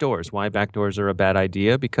have backdoors, why backdoors are a bad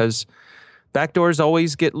idea, because backdoors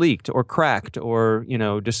always get leaked or cracked or,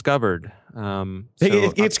 discovered.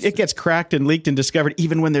 It gets cracked and leaked and discovered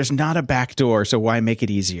even when there's not a backdoor. So why make it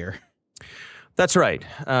easier? That's right.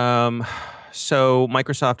 So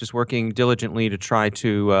Microsoft is working diligently to try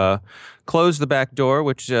to close the back door,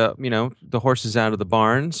 which, the horse is out of the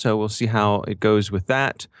barn. So we'll see how it goes with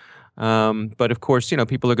that. But of course,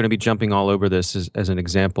 people are going to be jumping all over this as an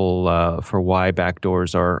example for why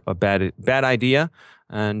backdoors are a bad idea.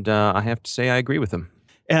 And I have to say I agree with them.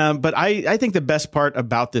 But I think the best part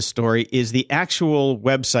about this story is the actual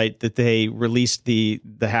website that they released the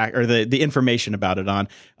hack or the information about it on.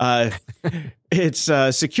 It's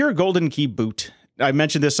Secure Golden Key Boot. I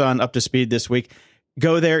mentioned this on Up to Speed this week.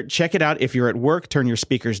 Go there, check it out. If you're at work, turn your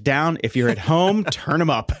speakers down. If you're at home, turn them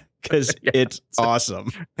up because it's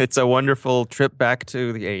awesome. It's a wonderful trip back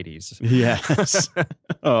to the 80s. Yes.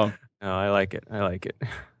 Oh. No, I like it.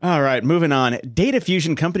 All right, moving on. Data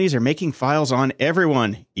fusion companies are making files on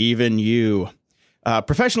everyone, even you.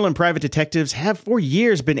 Professional and private detectives have for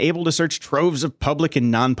years been able to search troves of public and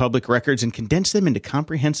non-public records and condense them into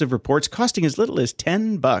comprehensive reports costing as little as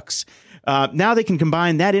 $10. Now they can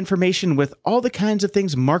combine that information with all the kinds of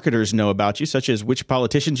things marketers know about you, such as which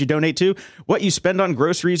politicians you donate to, what you spend on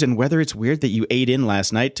groceries, and whether it's weird that you ate in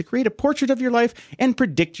last night to create a portrait of your life and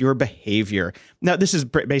predict your behavior. Now, this is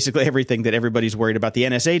basically everything that everybody's worried about the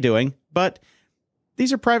NSA doing, but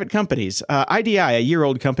these are private companies. IDI, a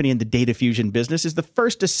year-old company in the data fusion business, is the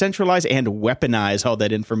first to centralize and weaponize all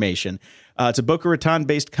that information. It's a Boca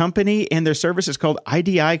Raton-based company, and their service is called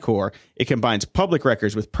IDI Core. It combines public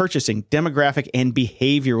records with purchasing, demographic, and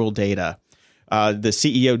behavioral data. The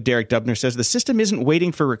CEO, Derek Dubner, says the system isn't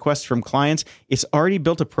waiting for requests from clients. It's already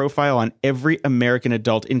built a profile on every American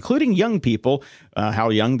adult, including young people. How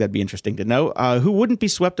young? That'd be interesting to know. Who wouldn't be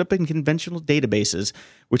swept up in conventional databases,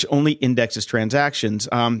 which only indexes transactions.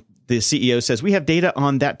 The CEO says, we have data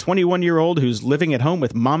on that 21-year-old who's living at home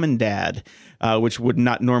with mom and dad, which would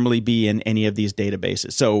not normally be in any of these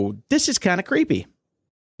databases. So this is kind of creepy,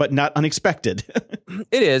 but not unexpected.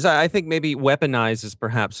 It is. I think maybe weaponize is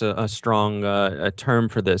perhaps a strong term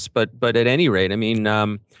for this. But at any rate, I mean,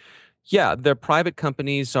 the private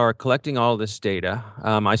companies are collecting all this data.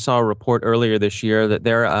 I saw a report earlier this year that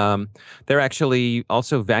they're actually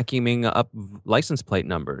also vacuuming up license plate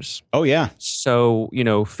numbers. Oh, yeah. So,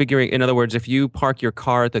 in other words, if you park your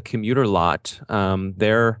car at the commuter lot,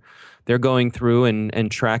 they're going through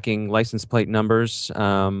and tracking license plate numbers.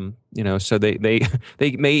 So they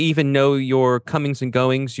may even know your comings and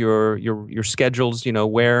goings, your schedules.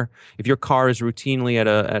 Where if your car is routinely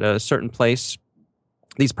at a certain place,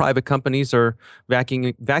 these private companies are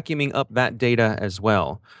vacuuming up that data as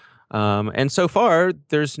well. And so far,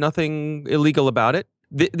 there's nothing illegal about it.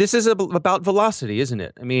 This is about velocity, isn't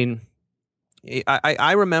it? I mean,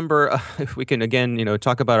 I remember, if we can again,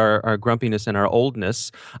 talk about our grumpiness and our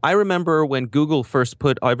oldness. I remember when Google first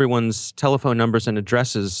put everyone's telephone numbers and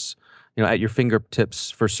addresses, at your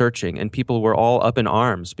fingertips for searching, and people were all up in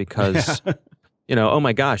arms because, oh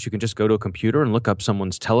my gosh, you can just go to a computer and look up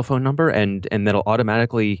someone's telephone number, and that'll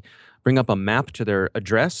automatically bring up a map to their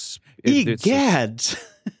address. Egads.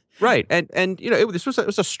 Right. And this was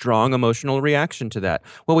a strong emotional reaction to that.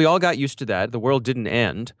 Well, we all got used to that. The world didn't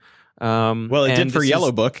end. Well, it did for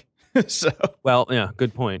Yellow Book. So. Well, yeah,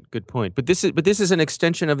 good point. But this is an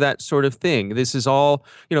extension of that sort of thing. This is all,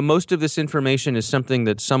 most of this information is something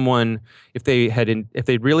that someone, if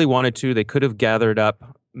they really wanted to, they could have gathered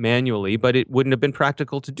up manually, but it wouldn't have been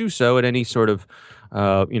practical to do so at any sort of,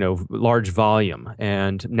 large volume.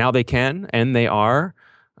 And now they can, and they are.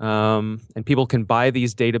 And people can buy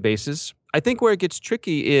these databases. I think where it gets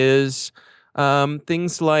tricky is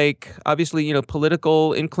things like, obviously,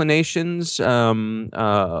 political inclinations,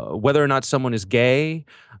 whether or not someone is gay,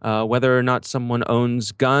 whether or not someone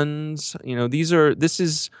owns guns. This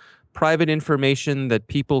is private information that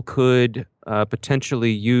people could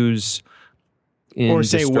potentially use in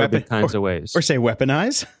disturbing kinds of ways. Or say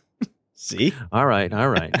weaponize. See? All right.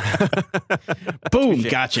 Boom,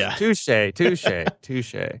 gotcha. Touche.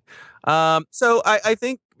 So I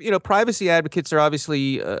think, privacy advocates are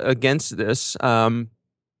obviously against this. So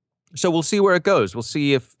we'll see where it goes. We'll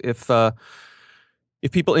see if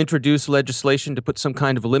people introduce legislation to put some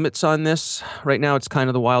kind of limits on this. Right now, it's kind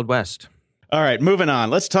of the Wild West. All right, moving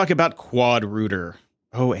on. Let's talk about Quad Router.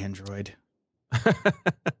 Oh, Android.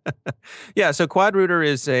 Yeah, so Quad Router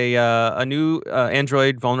is a new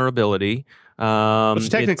Android vulnerability. Which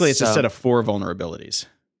technically it's a set of 4 vulnerabilities.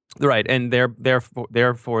 Right, and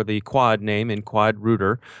they're for the Quad name in Quad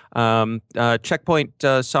Router. Checkpoint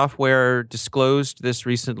Software disclosed this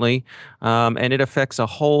recently, and it affects a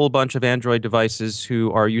whole bunch of Android devices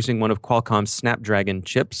who are using one of Qualcomm's Snapdragon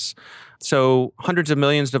chips. So hundreds of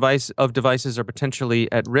millions of devices are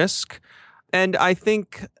potentially at risk, and I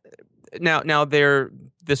think now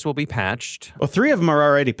this will be patched. Well, 3 of them are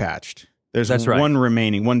already patched. That's right.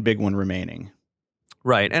 One big one remaining.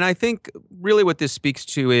 Right. And I think really what this speaks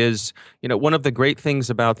to is, one of the great things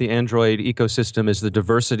about the Android ecosystem is the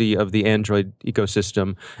diversity of the Android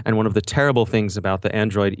ecosystem. And one of the terrible things about the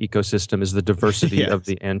Android ecosystem is the diversity of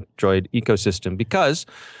the Android ecosystem. Because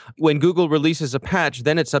when Google releases a patch,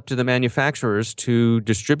 then it's up to the manufacturers to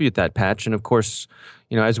distribute that patch. And of course,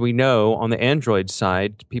 as we know, on the Android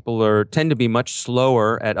side, people tend to be much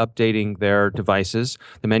slower at updating their devices.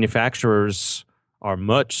 The manufacturers are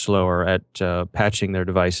much slower at patching their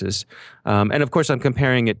devices. And of course, I'm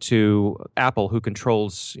comparing it to Apple, who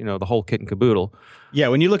controls, the whole kit and caboodle. Yeah,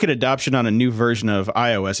 when you look at adoption on a new version of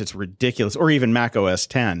iOS, it's ridiculous, or even Mac OS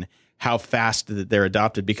X, how fast they're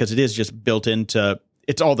adopted, because it is just built into,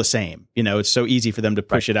 it's all the same. It's so easy for them to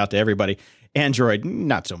push it out to everybody. Android,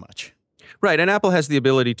 not so much. Right, and Apple has the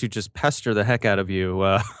ability to just pester the heck out of you.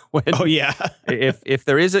 If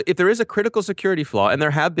there is a critical security flaw, and there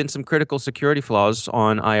have been some critical security flaws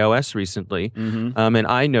on iOS recently, and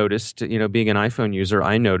I noticed, being an iPhone user,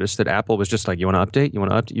 I noticed that Apple was just like, "You want to update?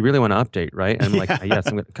 You really want to update, right?" And I'm like,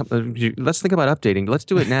 "Yes, let's think about updating. Let's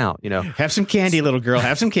do it now." Have some candy, little girl.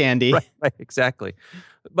 Have some candy. Right, exactly.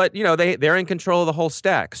 But they're in control of the whole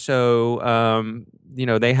stack, so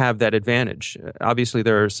they have that advantage. Obviously,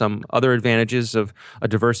 there are some other advantages of a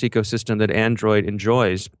diverse ecosystem that Android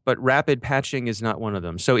enjoys, but rapid patching is not one of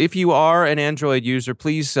them. So if you are an Android user,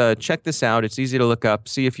 please check this out. It's easy to look up,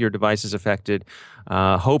 see if your device is affected.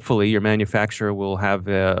 Hopefully, your manufacturer will have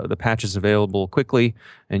the patches available quickly,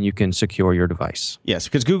 and you can secure your device. Yes,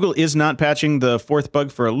 because Google is not patching the 4th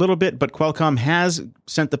bug for a little bit, but Qualcomm has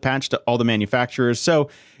sent the patch to all the manufacturers. So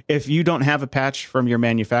if you don't have a patch from your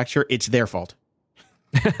manufacturer, it's their fault.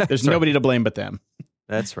 There's nobody to blame but them.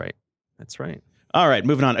 That's right. All right,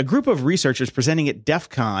 moving on. A group of researchers presenting at DEF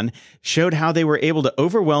CON showed how they were able to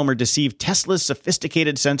overwhelm or deceive Tesla's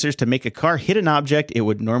sophisticated sensors to make a car hit an object it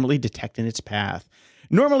would normally detect in its path.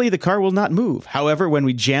 Normally, the car will not move. However, when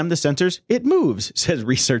we jam the sensors, it moves, says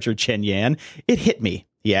researcher Chen Yan. It hit me,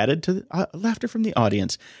 he added, to laughter from the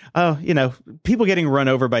audience. People getting run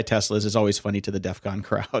over by Teslas is always funny to the DEF CON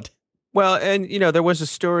crowd. Well, and there was a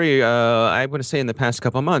story, I want to say in the past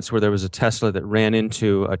couple of months, where there was a Tesla that ran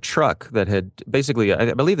into a truck that had basically,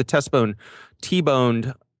 I believe the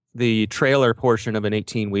T-boned the trailer portion of an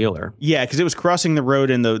 18-wheeler. Yeah, because it was crossing the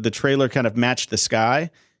road and the trailer kind of matched the sky.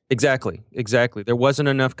 Exactly. There wasn't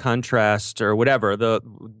enough contrast or whatever.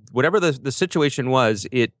 Whatever the situation was,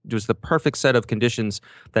 it was the perfect set of conditions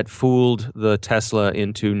that fooled the Tesla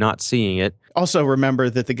into not seeing it. Also, remember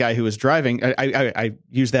that the guy who was driving, I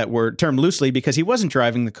use that term loosely because he wasn't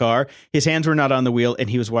driving the car. His hands were not on the wheel, and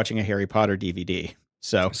he was watching a Harry Potter DVD.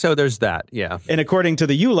 So there's that, yeah. And according to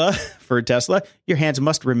the EULA for Tesla, your hands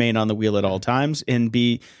must remain on the wheel at all times and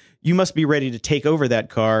you must be ready to take over that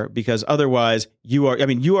car because otherwise you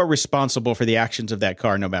are responsible for the actions of that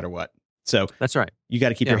car no matter what. So that's right. You got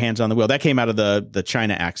to keep your hands on the wheel. That came out of the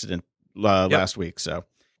China accident last week. So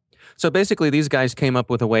basically, these guys came up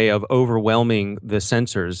with a way of overwhelming the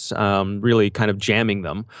sensors, really kind of jamming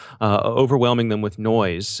them, overwhelming them with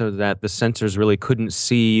noise so that the sensors really couldn't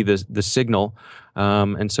see the signal.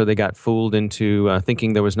 And so they got fooled into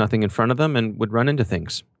thinking there was nothing in front of them and would run into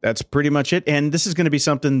things. That's pretty much it. And this is going to be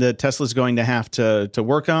something that Tesla's going to have to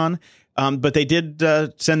work on. But they did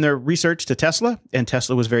send their research to Tesla, and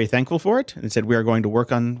Tesla was very thankful for it. And said, we are going to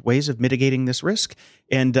work on ways of mitigating this risk.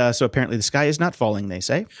 And so apparently the sky is not falling, they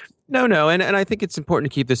say. No. And I think it's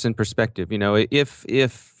important to keep this in perspective.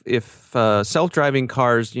 If self-driving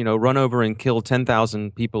cars, run over and kill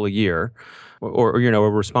 10,000 people a year, or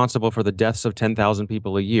are responsible for the deaths of 10,000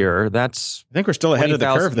 people a year, that's... I think we're still ahead of the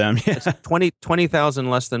curve then. It's 20,000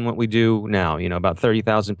 less than what we do now. About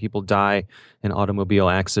 30,000 people die in automobile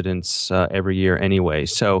accidents every year anyway.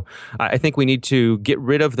 So I think we need to get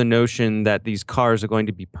rid of the notion that these cars are going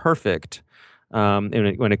to be perfect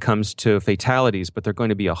when it comes to fatalities, but they're going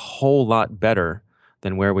to be a whole lot better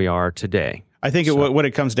than where we are today. I think what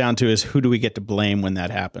it comes down to is who do we get to blame when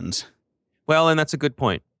that happens? Well, and that's a good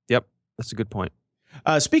point. Yep, that's a good point.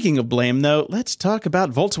 Speaking of blame, though, let's talk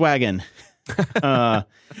about Volkswagen.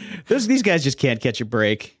 These guys just can't catch a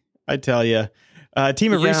break, I tell you. A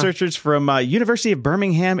team of researchers from University of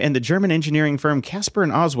Birmingham and the German engineering firm Casper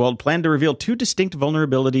and Oswald plan to reveal two distinct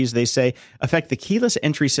vulnerabilities they say affect the keyless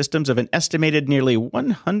entry systems of an estimated nearly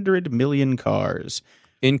 100 million cars.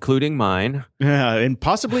 Including mine. Yeah, and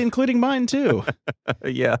possibly including mine, too.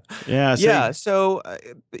 Yeah. So,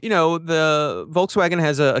 the Volkswagen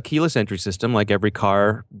has a keyless entry system like every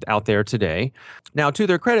car out there today. Now, to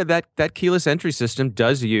their credit, that keyless entry system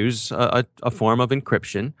does use a form of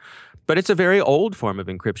encryption, but it's a very old form of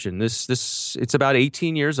encryption. It's about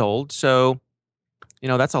 18 years old, so...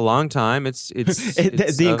 that's a long time. It's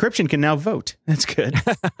the encryption can now vote. That's good.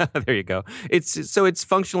 There you go. It's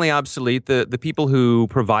functionally obsolete. The people who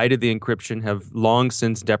provided the encryption have long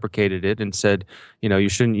since deprecated it and said, you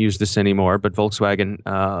shouldn't use this anymore. But Volkswagen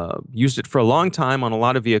used it for a long time on a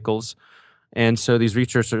lot of vehicles, and so these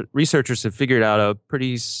researchers have figured out a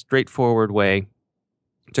pretty straightforward way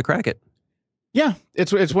to crack it. Yeah,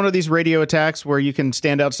 it's one of these radio attacks where you can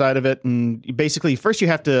stand outside of it, and basically first you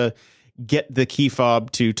have to get the key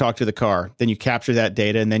fob to talk to the car. Then you capture that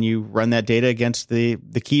data, and then you run that data against the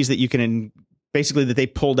keys that you can basically that they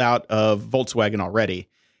pulled out of Volkswagen already,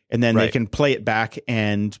 and then they can play it back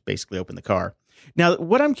and basically open the car. Now,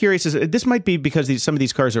 what I'm curious is this might be because some of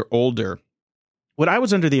these cars are older. What I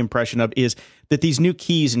was under the impression of is that these new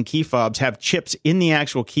keys and key fobs have chips in the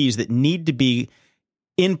actual keys that need to be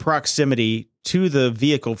in proximity to the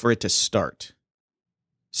vehicle for it to start.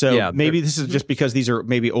 So maybe this is just because these are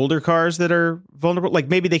maybe older cars that are vulnerable. Like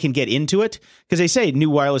maybe they can get into it because they say new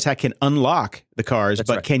wireless hack can unlock the cars,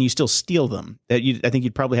 but can you still steal them? I think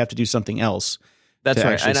you'd probably have to do something else. That's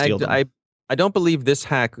right. And steal them. I don't believe this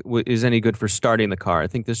hack is any good for starting the car. I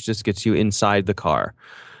think this just gets you inside the car.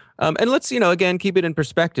 And let's, again, keep it in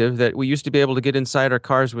perspective that we used to be able to get inside our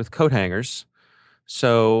cars with coat hangers.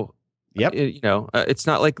 So... Yep. It's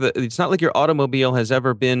not like your automobile has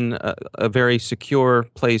ever been a very secure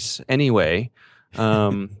place anyway.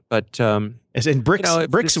 But as in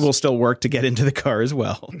bricks will still work to get into the car as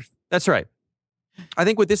well. That's right. I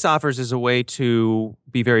think what this offers is a way to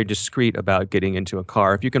be very discreet about getting into a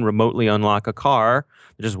car. If you can remotely unlock a car,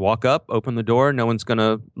 just walk up, open the door. No one's going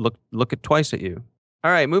to look at twice at you.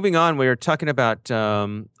 All right, moving on. We were talking about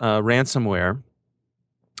ransomware.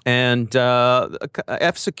 And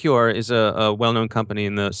F-Secure is a well-known company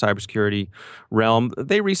in the cybersecurity realm.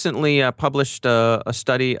 They recently published a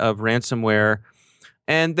study of ransomware,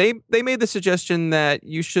 and they made the suggestion that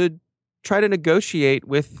you should try to negotiate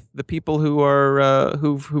with the people who are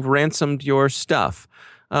who've ransomed your stuff.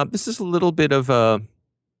 This is a little bit of a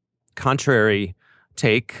contrary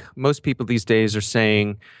take. Most people these days are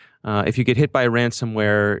saying, If you get hit by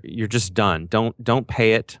ransomware, you're just done. Don't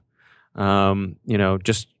pay it.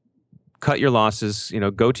 Just cut your losses.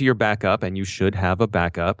 Go to your backup, and you should have a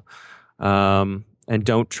backup. And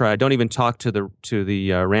don't even talk to the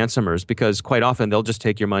ransomers, because quite often they'll just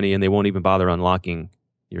take your money and they won't even bother unlocking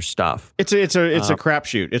your stuff. It's a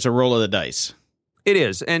crapshoot. It's a roll of the dice. It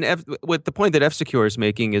is, and what the point that F-Secure is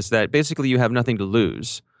making is that basically you have nothing to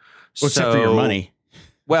lose, except for your money.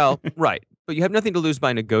 Well, right, but you have nothing to lose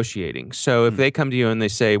by negotiating. So if they come to you and they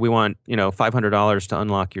say, "We want $500 to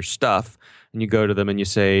unlock your stuff," and you go to them and you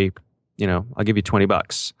say, "I'll give you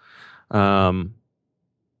 $20."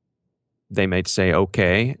 They might say,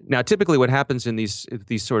 okay. Now, typically what happens in these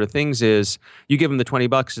sort of things is you give them the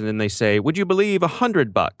 $20 and then they say, would you believe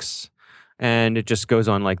 $100? And it just goes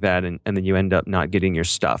on like that. And then you end up not getting your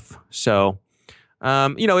stuff. So,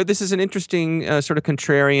 this is an interesting sort of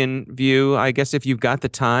contrarian view. I guess if you've got the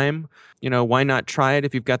time, why not try it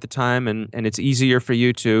if you've got the time and it's easier for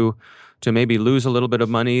you to maybe lose a little bit of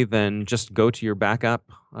money than just go to your backup.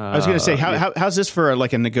 I was going to say, how's this for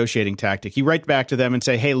like a negotiating tactic? You write back to them and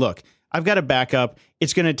say, hey, look, I've got a backup.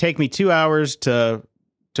 It's going to take me 2 hours to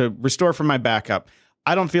restore from my backup.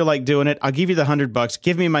 I don't feel like doing it. I'll give you the $100.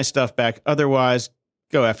 Give me my stuff back. Otherwise,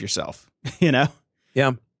 go F yourself. Yeah.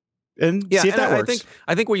 And see if that works.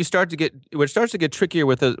 I think where it starts to get trickier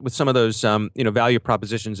with some of those value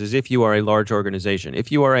propositions is if you are a large organization.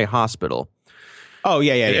 If you are a hospital. Oh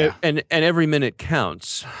yeah. And every minute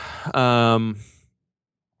counts.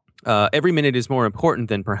 Every minute is more important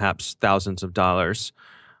than perhaps thousands of dollars.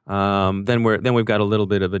 Then we've got a little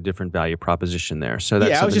bit of a different value proposition there. So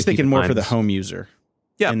that's I was just thinking more for the home user.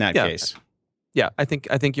 In that case. Yeah, I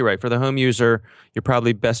think you're right. For the home user, you're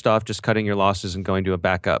probably best off just cutting your losses and going to a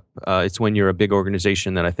backup. It's when you're a big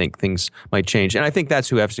organization that I think things might change, and I think that's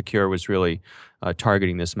who F-Secure was really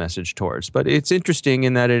targeting this message towards. But it's interesting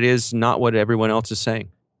in that it is not what everyone else is saying.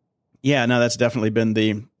 Yeah, no, that's definitely been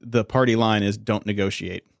the party line is don't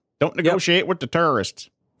negotiate. Don't negotiate with the terrorists.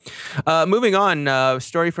 Moving on, a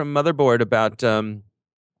story from Motherboard about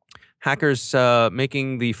hackers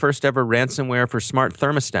making the first ever ransomware for smart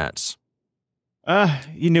thermostats.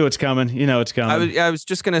 You knew it's coming. I was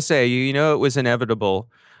just going to say, it was inevitable.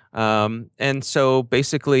 And so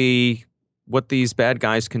basically what these bad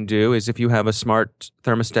guys can do is if you have a smart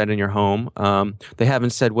thermostat in your home, they haven't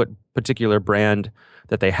said what particular brand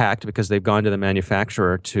that they hacked because they've gone to the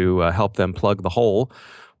manufacturer to help them plug the hole.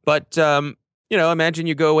 But, imagine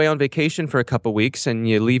you go away on vacation for a couple weeks and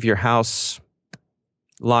you leave your house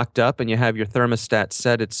locked up and you have your thermostat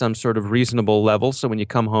set at some sort of reasonable level. So when you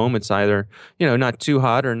come home, it's either, not too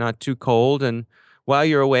hot or not too cold. And while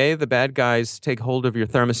you're away, the bad guys take hold of your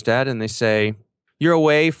thermostat and they say, you're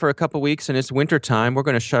away for a couple weeks and it's wintertime. We're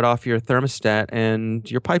going to shut off your thermostat and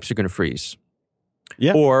your pipes are going to freeze.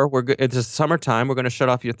 Yeah. Or it's summertime, we're going to shut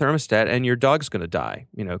off your thermostat and your dog's going to die,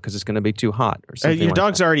 because it's going to be too hot or something. Your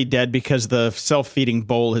dog's already dead because the self-feeding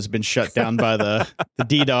bowl has been shut down by the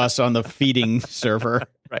DDoS on the feeding server.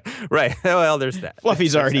 Right. Well, there's that.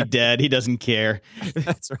 Fluffy's already dead. He doesn't care.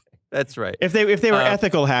 That's right. If they were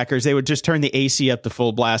ethical hackers, they would just turn the AC up to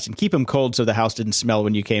full blast and keep them cold so the house didn't smell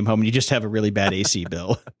when you came home and you just have a really bad AC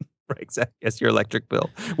bill. Right, exactly. Yes, your electric bill.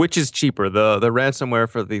 Which is cheaper, the ransomware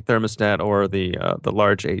for the thermostat or the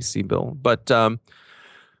large AC bill? But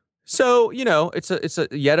so it's a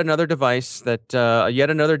yet another device that yet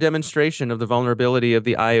another demonstration of the vulnerability of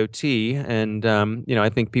the IoT. And I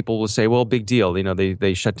think people will say, well, big deal.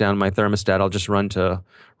 They shut down my thermostat. I'll just run to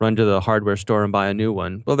the hardware store and buy a new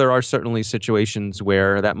one. Well, there are certainly situations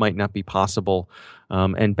where that might not be possible.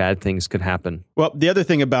 And bad things could happen. Well, the other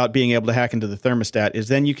thing about being able to hack into the thermostat is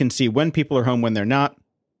then you can see when people are home, when they're not,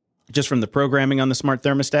 just from the programming on the smart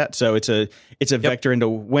thermostat. So it's a vector into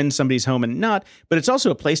when somebody's home and not, but it's also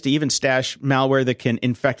a place to even stash malware that can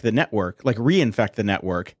infect the network, like reinfect the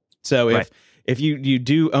network. So if you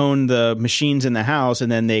do own the machines in the house and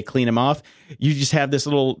then they clean them off, you just have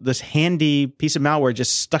this handy piece of malware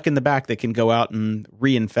just stuck in the back that can go out and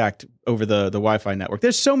reinfect over the Wi-Fi network.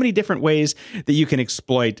 There's so many different ways that you can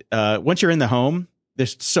exploit. Once you're in the home,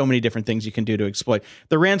 there's so many different things you can do to exploit.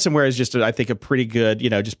 The ransomware is just, I think, a pretty good,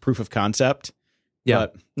 just proof of concept. Yeah,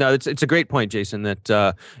 no, it's a great point, Jason.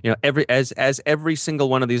 That every single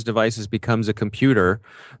one of these devices becomes a computer,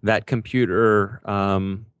 that computer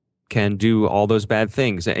can do all those bad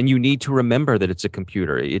things, and you need to remember that it's a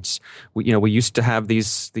computer. We used to have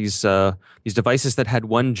these devices that had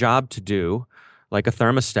one job to do. like a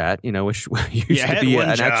thermostat, which used to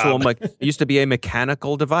be used to be a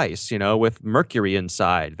mechanical device, with mercury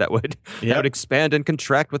inside that would expand and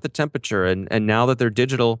contract with the temperature. And now that they're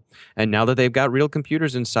digital, and now that they've got real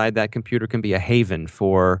computers inside, that computer can be a haven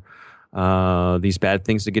for these bad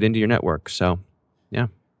things to get into your network. So, yeah.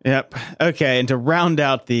 Yep. Okay. And to round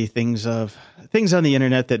out the things on the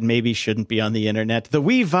internet that maybe shouldn't be on the internet, the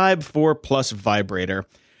We Vibe 4 Plus vibrator.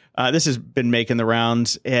 This has been making the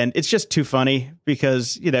rounds, and it's just too funny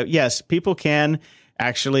because, yes, people can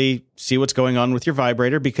actually see what's going on with your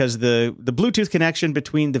vibrator because the Bluetooth connection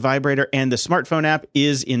between the vibrator and the smartphone app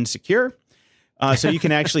is insecure. So you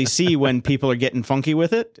can actually see when people are getting funky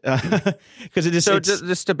with it. Because it is. So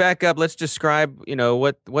just to back up, let's describe,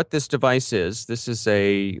 what this device is. This is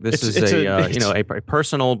a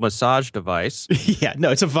personal massage device. Yeah,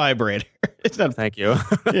 no, it's a vibrator. It's not. Thank you.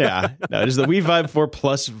 Yeah, no, it is the We Vibe 4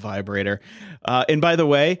 Plus vibrator. And by the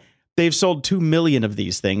way, they've sold 2 million of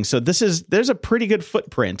these things. So there's a pretty good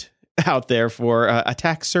footprint out there for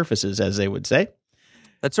attack surfaces, as they would say.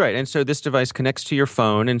 That's right. And so this device connects to your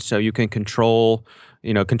phone, and so you can control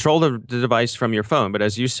the device from your phone. But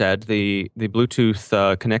as you said, the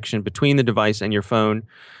Bluetooth connection between the device and your phone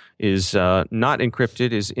is not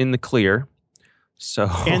encrypted, is in the clear. So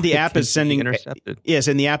and the app is sending intercepted. Yes,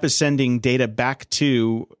 and the app is sending data back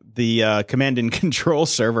to the command and control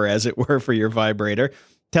server, as it were, for your vibrator,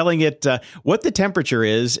 telling it what the temperature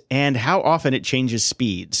is and how often it changes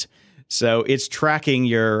speeds. So it's tracking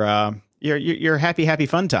your happy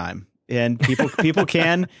fun time, and people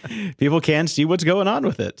can see what's going on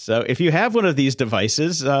with it. So if you have one of these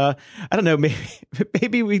devices, I don't know,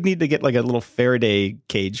 maybe we need to get like a little Faraday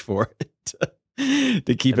cage for it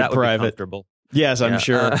to keep it private. Comfortable. Yes, I'm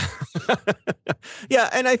sure. Yeah,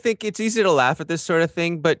 and I think it's easy to laugh at this sort of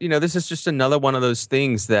thing, but this is just another one of those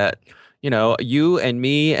things that you and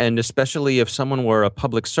me, and especially if someone were a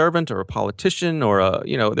public servant or a politician or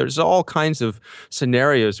there's all kinds of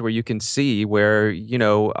scenarios where you can see where,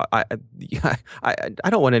 I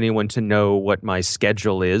don't want anyone to know what my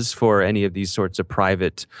schedule is for any of these sorts of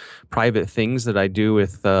private things that I do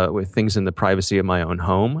with things in the privacy of my own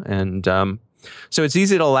home. And, so it's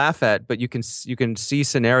easy to laugh at, but you can see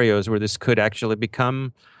scenarios where this could actually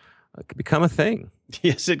become a thing.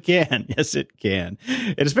 Yes, it can. Yes, it can.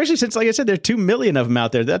 And especially since, like I said, there are 2 million of them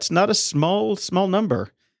out there. That's not a small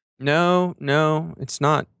number. No, it's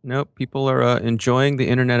not. No, people are enjoying the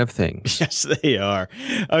Internet of Things. Yes, they are.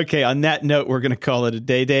 Okay, on that note, we're going to call it a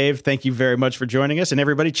day, Dave. Thank you very much for joining us. And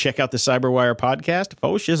everybody, check out the Cyberwire podcast.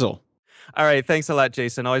 Faux shizzle. All right. Thanks a lot,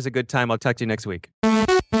 Jason. Always a good time. I'll talk to you next week.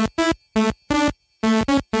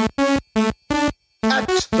 At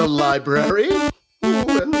the library.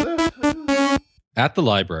 At the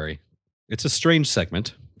library. It's a strange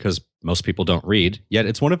segment because most people don't read, yet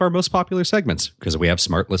it's one of our most popular segments because we have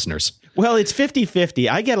smart listeners. Well, it's 50-50.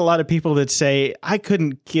 I get a lot of people that say, I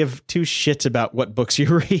couldn't give 2 shits about what books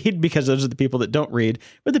you read because those are the people that don't read.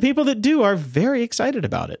 But the people that do are very excited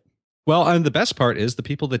about it. Well, and the best part is the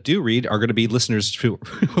people that do read are going to be listeners who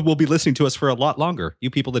will be listening to us for a lot longer. You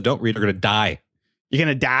people that don't read are going to die. You're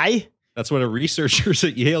going to die? That's what researchers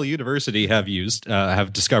at Yale University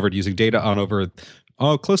have discovered using data on over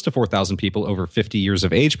close to 4,000 people over 50 years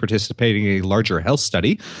of age participating in a larger health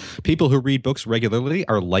study. People who read books regularly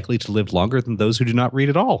are likely to live longer than those who do not read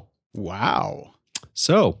at all. Wow.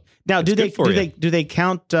 So now, do they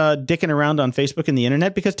count dicking around on Facebook and the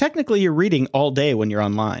internet? Because technically you're reading all day when you're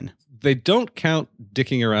online. They don't count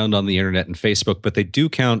dicking around on the internet and Facebook, but they do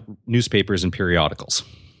count newspapers and periodicals.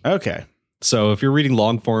 Okay. So if you're reading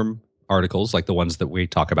long form articles like the ones that we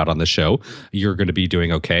talk about on the show, you're going to be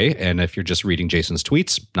doing okay. And if you're just reading Jason's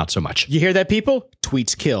tweets, not so much. You hear that, people?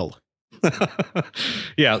 Tweets kill.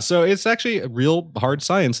 Yeah, so it's actually a real hard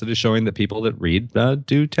science that is showing that people that read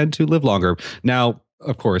do tend to live longer. Now,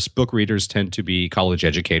 of course, book readers tend to be college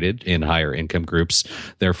educated in higher income groups.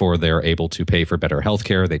 Therefore, they're able to pay for better health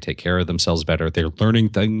care. They take care of themselves better. They're learning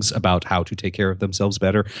things about how to take care of themselves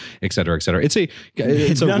better, et cetera, et cetera. It's a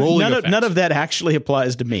rolling effect. None of that actually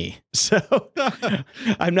applies to me. So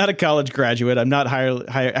I'm not a college graduate. I'm not higher.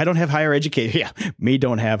 I don't have higher education. Yeah, me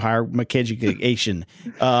don't have higher education.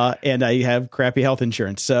 And I have crappy health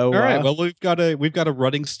insurance. So all right. Well, we've got a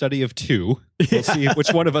running study of 2. We'll see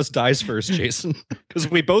which one of us dies first, Jason, because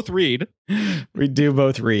we both read. We do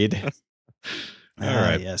both read. All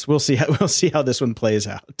right. Yes, we'll see how this one plays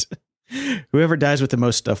out. Whoever dies with the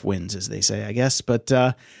most stuff wins, as they say, I guess. But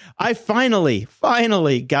I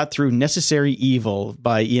finally got through Necessary Evil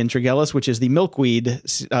by Ian Tregillis, which is the Milkweed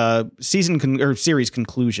series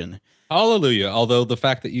conclusion. Hallelujah! Although the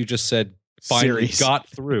fact that you just said finally got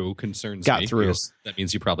through concerns me. Because that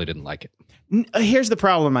means you probably didn't like it. Here's the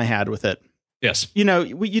problem I had with it. Yes.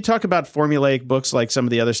 You talk about formulaic books like some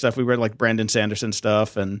of the other stuff we read, like Brandon Sanderson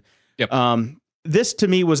stuff. And this to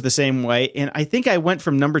me was the same way. And I think I went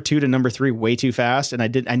from number 2 to number 3 way too fast. And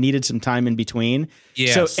I needed some time in between.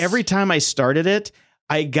 Yes. So every time I started it,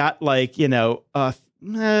 I got like,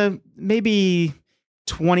 maybe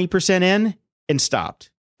 20% in and stopped.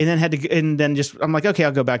 And then I'm like, okay,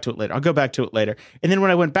 I'll go back to it later. And then when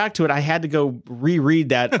I went back to it, I had to go reread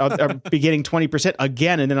that beginning 20%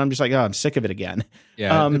 again. And then I'm just like, oh, I'm sick of it again.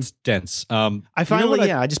 Yeah, it's dense. I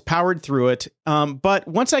finally, I just powered through it. But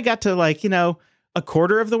once I got to a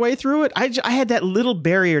quarter of the way through it, I had that little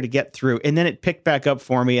barrier to get through. And then it picked back up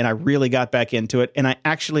for me and I really got back into it. And I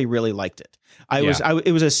actually really liked it.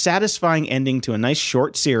 It was a satisfying ending to a nice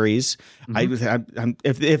short series. Mm-hmm.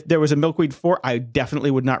 If there was a Milkweed 4, I definitely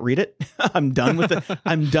would not read it. I'm done with it.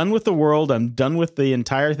 I'm done with the world. I'm done with the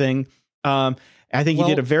entire thing. I think he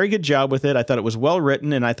did a very good job with it. I thought it was well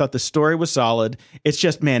written, and I thought the story was solid. It's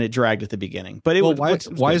just, man, it dragged at the beginning. But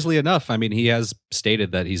wisely enough, I mean, he has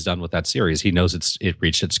stated that he's done with that series. He knows it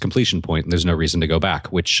reached its completion point, and there's no reason to go back,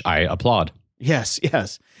 which I applaud. Yes.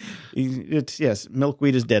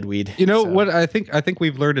 Milkweed is dead weed. What I think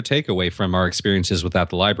we've learned a takeaway from our experiences with At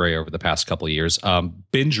the Library over the past couple of years.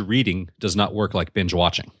 Binge reading does not work like binge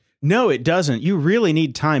watching. No, it doesn't. You really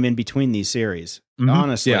need time in between these series. Mm-hmm.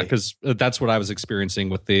 Honestly. Yeah, because that's what I was experiencing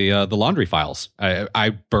with the Laundry Files.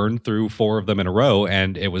 I burned through 4 of them in a row,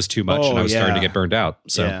 and it was too much, and I was starting to get burned out.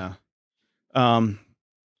 So. Yeah.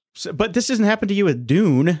 But this doesn't happen to you with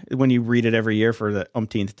Dune when you read it every year for the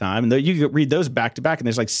umpteenth time. And you read those back to back, and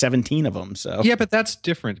there's like 17 of them. So yeah, but that's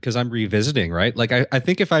different because I'm revisiting, right? Like I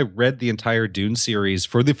think if I read the entire Dune series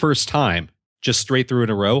for the first time, just straight through in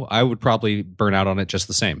a row, I would probably burn out on it just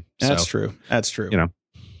the same. That's true.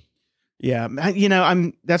 Yeah,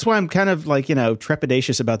 that's why I'm kind of like,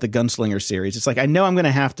 trepidatious about the Gunslinger series. It's like, I know I'm going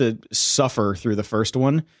to have to suffer through the first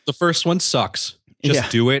one. The first one sucks.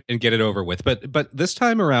 Just do it and get it over with. But this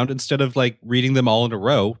time around, instead of like reading them all in a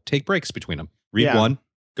row, take breaks between them. Read one,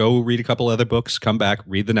 go read a couple other books, come back,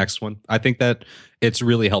 read the next one. I think that it's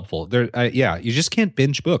really helpful. You just can't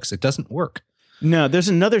binge books. It doesn't work. No, there's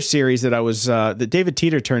another series that I was that David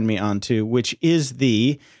Teeter turned me on to, which is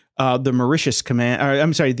the Mauritius Command.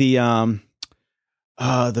 The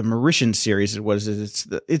Mauritian series.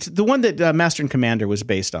 It's the one that Master and Commander was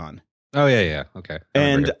based on. Oh yeah, okay.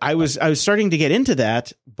 I was starting to get into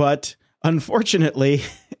that, but unfortunately,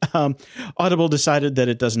 Audible decided that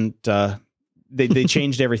it doesn't. They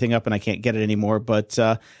changed everything up, and I can't get it anymore. But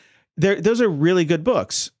those are really good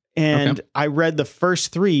books, and I read the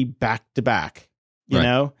first 3 back to back.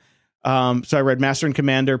 So I read Master and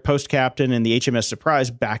Commander, Post Captain, and the HMS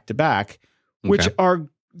Surprise back to back, which are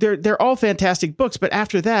they're all fantastic books. But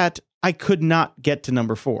after that, I could not get to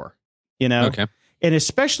number 4. Okay. And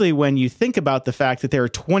especially when you think about the fact that there are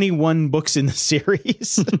 21 books in the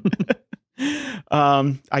series,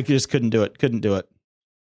 I just couldn't do it.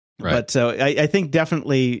 Right. But so I think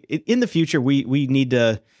definitely in the future, we need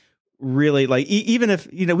to really even if,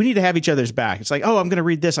 we need to have each other's back. It's like, oh, I'm going to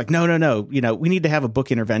read this. Like, no. We need to have a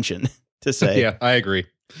book intervention to say. Yeah, I agree.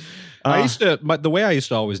 The way I used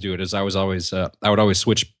to always do it is I would always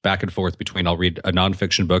switch back and forth between I'll read a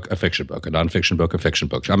nonfiction book, a fiction book, a nonfiction book, a fiction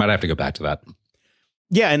book. I might have to go back to that.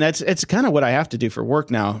 Yeah, and it's kind of what I have to do for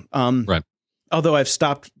work now. Right. Although I've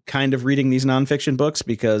stopped kind of reading these nonfiction books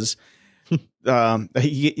because you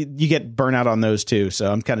get burnout on those too.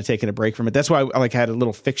 So I'm kind of taking a break from it. That's why I had a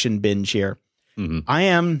little fiction binge here. Mm-hmm.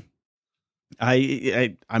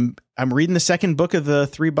 I'm reading the second book of the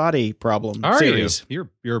 3-Body Problem series. You're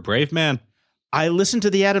a brave man. I listened to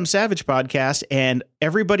the Adam Savage podcast, and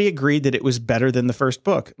everybody agreed that it was better than the first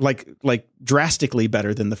book, like drastically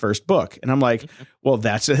better than the first book. And I'm like, well,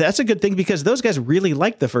 that's a good thing because those guys really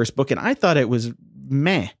liked the first book, and I thought it was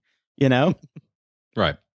meh,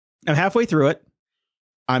 Right. I'm halfway through it.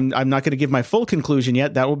 I'm not going to give my full conclusion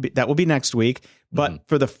yet. That will be next week. But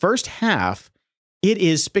for the first half, it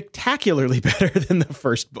is spectacularly better than the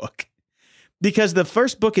first book because the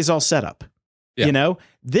first book is all set up. Yeah.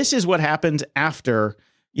 This is what happens after,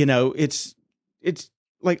 it's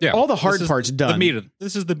like all the hard parts done.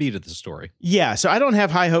 This is the meat of the story. Yeah. So I don't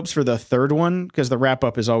have high hopes for the third one because the wrap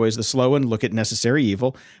up is always the slow one. Look at Necessary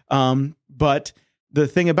Evil. But the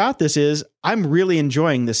thing about this is I'm really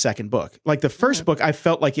enjoying the second book. Like the first book, I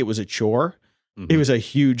felt like it was a chore. Mm-hmm. It was a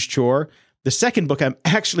huge chore. The second book, I'm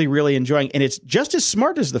actually really enjoying, and it's just as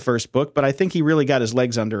smart as the first book, but I think he really got his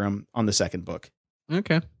legs under him on the second book.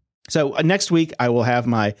 Okay. So next week I will have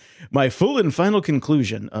my full and final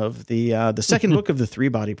conclusion of the second book of the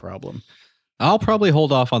 3-Body Problem. I'll probably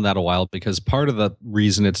hold off on that a while because part of the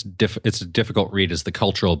reason it's a difficult read is the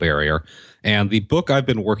cultural barrier. And the book I've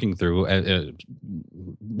been working through,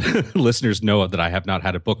 listeners know that I have not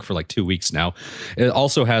had a book for like 2 weeks now. It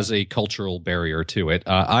also has a cultural barrier to it.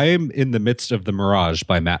 I am in the midst of The Mirage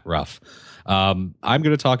by Matt Ruff. I'm going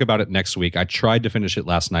to talk about it next week. I tried to finish it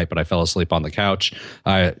last night, but I fell asleep on the couch.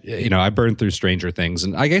 I burned through Stranger Things,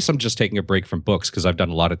 and I guess I'm just taking a break from books because I've done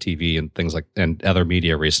a lot of TV and things and other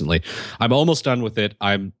media recently. I'm almost done with it.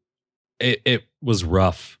 It was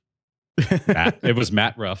rough. It was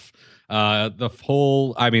Matt Ruff.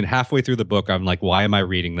 Halfway through the book, I'm like, why am I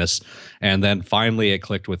reading this? And then finally it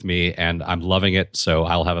clicked with me and I'm loving it. So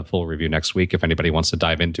I'll have a full review next week. If anybody wants to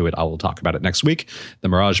dive into it, I will talk about it next week. The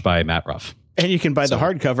Mirage by Matt Ruff. And you can buy the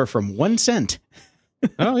hardcover from 1 cent.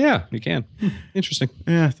 Oh yeah, you can. Interesting.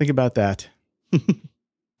 Yeah. Think about that.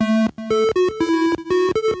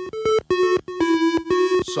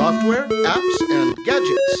 Software, apps, and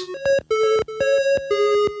gadgets.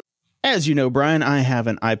 As you know, Brian, I have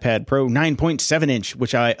an iPad Pro 9.7 inch,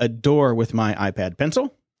 which I adore with my iPad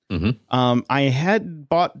Pencil. Mm-hmm. I had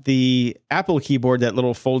bought the Apple keyboard, that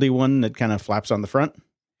little foldy one that kind of flaps on the front.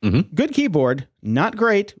 Mm-hmm. Good keyboard, not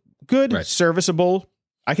great, good, right. Serviceable.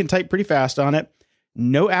 I can type pretty fast on it.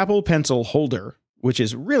 No Apple Pencil holder, which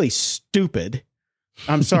is really stupid.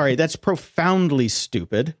 I'm sorry, that's profoundly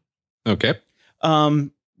stupid. Okay.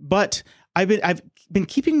 But I've been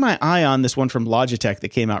keeping my eye on this one from Logitech that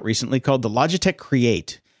came out recently called the Logitech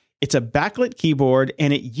Create. It's a backlit keyboard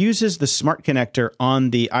and it uses the smart connector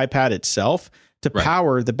on the iPad itself to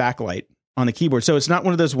power the backlight on the keyboard. So it's not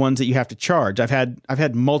one of those ones that you have to charge. I've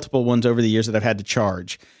had multiple ones over the years that I've had to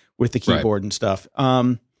charge with the keyboard and stuff.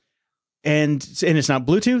 And it's not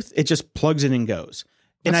Bluetooth. It just plugs in and goes.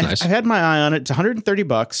 And I've had my eye on it. It's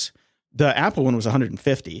 $130. The Apple one was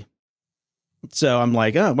 $150. So I'm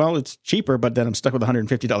like, oh, well, it's cheaper, but then I'm stuck with a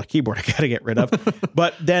 $150 keyboard I got to get rid of.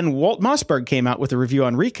 But then Walt Mossberg came out with a review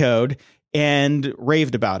on Recode and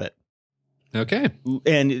raved about it. Okay.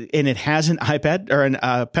 And it has an iPad or an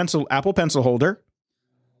Apple Pencil holder.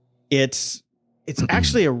 It's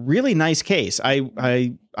actually a really nice case.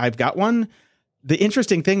 I've got one. The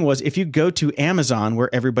interesting thing was if you go to Amazon,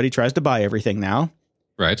 where everybody tries to buy everything now,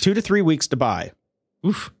 2 to 3 weeks to buy.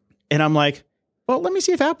 Oof. And I'm like, well, let me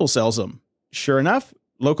see if Apple sells them. Sure enough,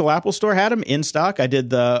 local Apple store had them in stock. I did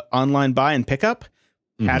the online buy and pickup,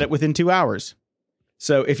 had it within 2 hours.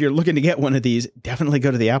 So if you're looking to get one of these, definitely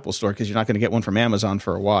go to the Apple store because you're not going to get one from Amazon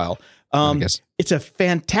for a while. It's a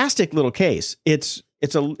fantastic little case.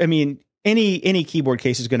 Any keyboard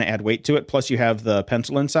case is going to add weight to it. Plus you have the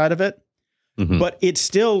pencil inside of it, but it's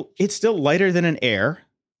still lighter than an Air.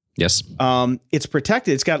 Yes. It's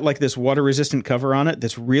protected. It's got like this water resistant cover on it.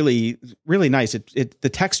 That's really, really nice. The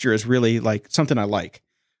texture is really like something I like.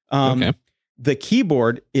 The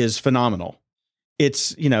keyboard is phenomenal.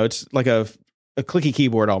 It's like a clicky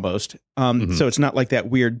keyboard almost. So it's not like that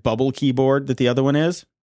weird bubble keyboard that the other one is.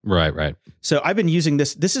 Right. So I've been using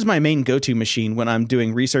this. This is my main go-to machine when I'm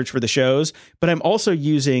doing research for the shows, but I'm also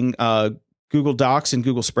using, Google Docs and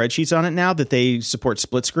Google Spreadsheets on it now that they support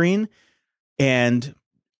split screen. And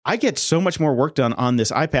I get so much more work done on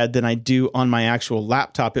this iPad than I do on my actual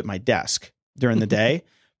laptop at my desk during the day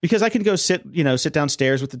because I can go sit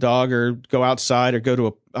downstairs with the dog or go outside or go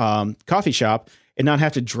to a coffee shop and not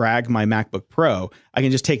have to drag my MacBook Pro. I can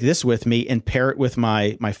just take this with me and pair it with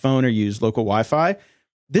my phone or use local Wi-Fi.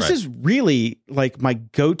 This is really like my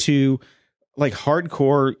go-to like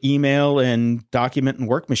hardcore email and document and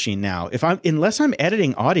work machine now. Unless I'm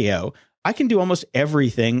editing audio, I can do almost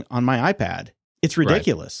everything on my iPad. It's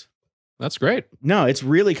ridiculous. Right. That's great. No, it's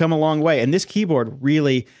really come a long way. And this keyboard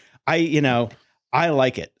really, I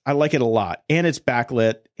like it. I like it a lot. And it's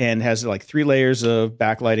backlit and has like 3 layers of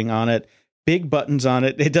backlighting on it, big buttons on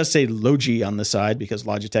it. It does say Logi on the side because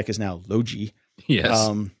Logitech is now Logi. Yes.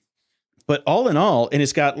 But all in all, and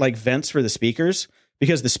it's got like vents for the speakers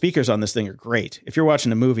because the speakers on this thing are great. If you're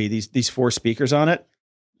watching a movie, these 4 speakers on it,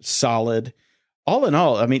 solid. All in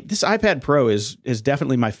all, I mean, this iPad Pro is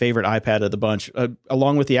definitely my favorite iPad of the bunch,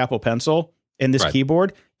 along with the Apple Pencil and this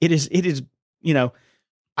keyboard. It is,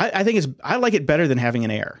 I think I like it better than having an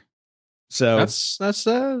Air. So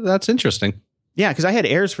that's interesting. Yeah. Cause I had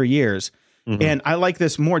Airs for years and I like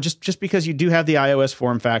this more just because you do have the iOS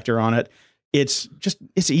form factor on it. It's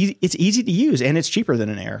easy to use and it's cheaper than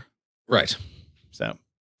an Air. Right. So,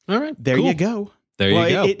 all right, there you go. There you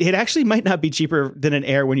go. It actually might not be cheaper than an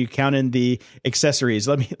Air when you count in the accessories.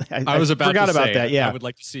 I forgot about that. Yeah, I would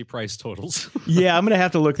like to see price totals. Yeah, I'm gonna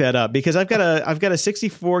have to look that up because I've got a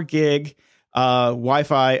 64 gig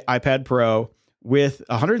Wi-Fi iPad Pro with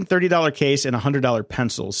a $130 case and a $100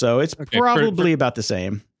 pencil. So it's probably about the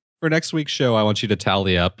same. For next week's show, I want you to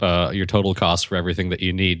tally up your total cost for everything that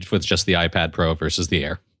you need with just the iPad Pro versus the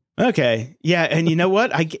Air. Okay. Yeah. And you know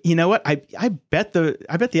what? I bet the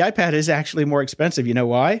iPad is actually more expensive. You know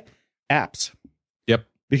why? Apps. Yep.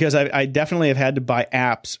 Because I definitely have had to buy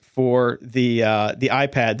apps for the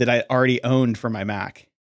iPad that I already owned for my Mac.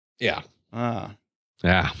 Yeah.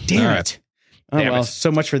 Yeah. Damn it. Oh, damn well,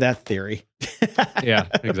 so much for that theory. Yeah,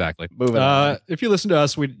 exactly. Moving on. If you listen to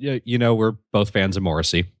us, we're both fans of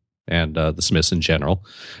Morrissey and the Smiths in general.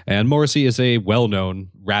 And Morrissey is a well-known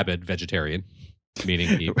rabid vegetarian,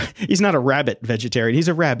 meaning he's not a rabbit vegetarian. He's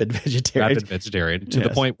a rabid vegetarian. Rabid vegetarian to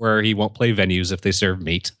the point where he won't play venues if they serve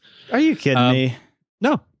meat. Are you kidding me?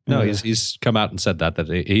 No. He's come out and said that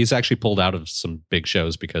he's actually pulled out of some big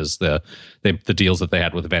shows because the deals that they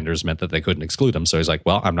had with vendors meant that they couldn't exclude him. So he's like,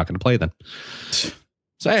 well, I'm not going to play then.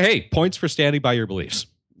 So, hey, points for standing by your beliefs.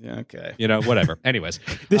 Yeah, okay. Whatever. Anyways.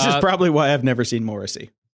 This is probably why I've never seen Morrissey.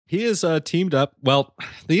 He is teamed up. Well,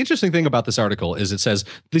 the interesting thing about this article is it says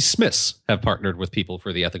the Smiths have partnered with people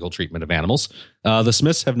for the ethical treatment of animals. The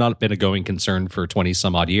Smiths have not been a going concern for 20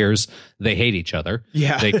 some odd years. They hate each other.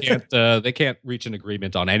 Yeah. They can't reach an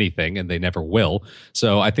agreement on anything, and they never will.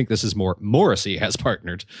 So I think this is more Morrissey has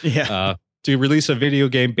partnered to release a video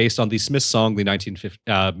game based on the Smiths song, the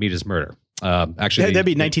 1950 Meat is Murder. Actually, that'd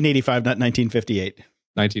be 1985, not 1958.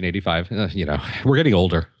 1985. We're getting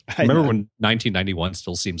older. Remember when 1991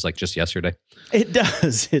 still seems like just yesterday? It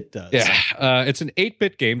does. Yeah. It's an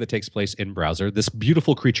 8-bit game that takes place in browser. This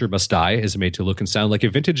beautiful creature must die is made to look and sound like a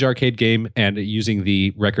vintage arcade game, and using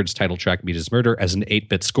the record's title track Meat is Murder as an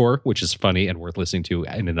 8-bit score, which is funny and worth listening to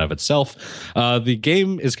in and of itself. The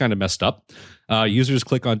game is kind of messed up. Users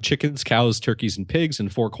click on chickens, cows, turkeys, and pigs in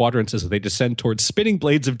 4 quadrants as they descend towards spinning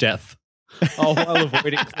blades of death, all while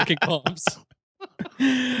avoiding clicking bombs.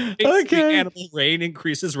 The animal rain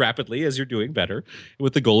increases rapidly as you're doing better,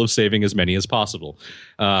 with the goal of saving as many as possible.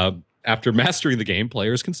 After mastering the game,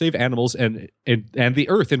 players can save animals and the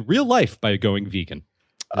earth in real life by going vegan.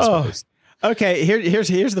 Okay.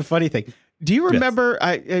 Here's the funny thing. Do you remember?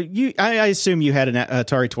 Yes. I assume you had an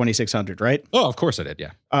Atari 2600, right? Oh, of course I did.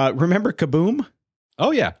 Yeah. Remember Kaboom? Oh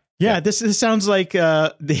yeah. Yeah. This sounds like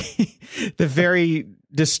the very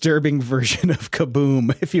disturbing version of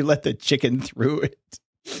Kaboom. If you let the chicken through it,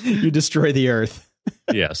 you destroy the earth.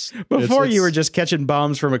 Yes. Before you were just catching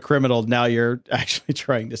bombs from a criminal. Now you're actually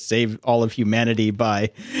trying to save all of humanity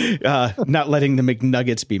by not letting the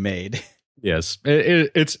McNuggets be made. Yes.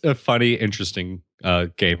 It's a funny, interesting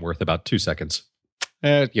game worth about 2 seconds.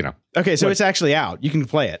 Okay, so it's actually out. You can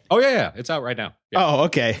play it. Oh, yeah. It's out right now. Yeah. Oh,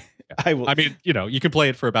 okay. I mean, you can play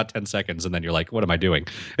it for about 10 seconds and then you're like, what am I doing?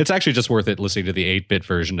 It's actually just worth it listening to the 8-bit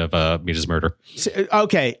version of Meat is Murder.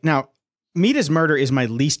 Okay, now, Meat is Murder is my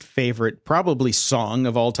least favorite, probably song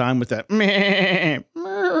of all time with that in it.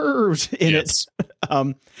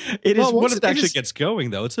 Once it actually gets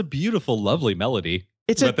going, though, it's a beautiful, lovely melody.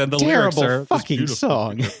 It's a terrible fucking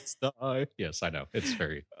song. Yes, I know. It's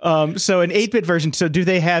very... So an 8-bit version. So do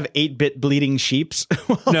they have 8-bit bleeding sheeps?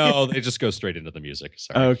 No, they just go straight into the music.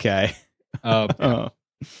 Sorry. Okay.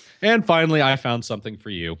 And finally, I found something for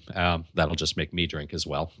you. That'll just make me drink as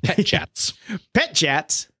well. Pet chats. Pet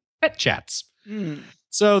chats? Pet chats.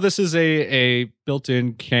 So this is a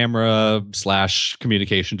built-in camera /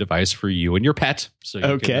 communication device for you and your pet. So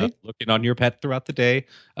you can look in on your pet throughout the day,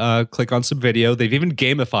 click on some video. They've even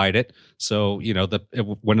gamified it. So,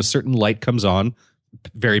 when a certain light comes on,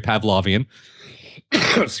 very Pavlovian,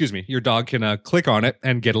 excuse me, your dog can click on it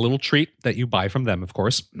and get a little treat that you buy from them, of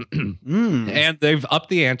course. And they've upped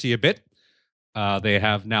the ante a bit. They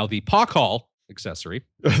have now the paw call accessory.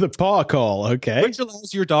 The paw call, okay. Which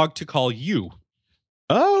allows your dog to call you.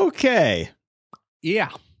 Okay. Yeah.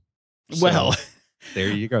 Well, there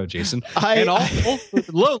you go, Jason. And all for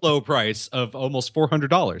the low price of almost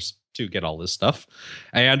 $400 to get all this stuff.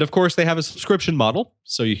 And of course, they have a subscription model,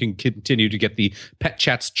 so you can continue to get the Pet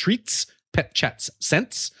Chats treats, Pet Chats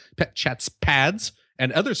scents, Pet Chats pads,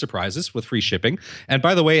 and other surprises with free shipping. And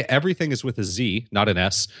by the way, everything is with a Z, not an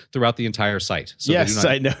S, throughout the entire site. So yes,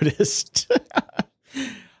 I noticed.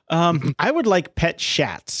 I would like Pet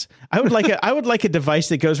Chats. I would like a device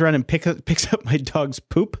that goes around and picks up my dog's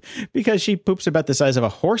poop, because she poops about the size of a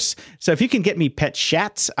horse. So if you can get me Pet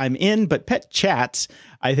Chats, I'm in. But Pet Chats,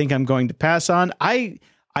 I think I'm going to pass on. I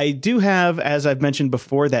do have, as I've mentioned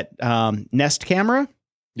before, that Nest camera.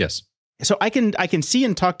 Yes. So I can see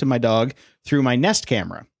and talk to my dog through my Nest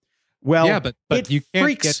camera. Well, yeah, but you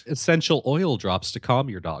can't get essential oil drops to calm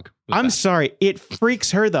your dog. I'm sorry, it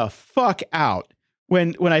freaks her the fuck out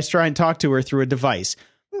when I try and talk to her through a device.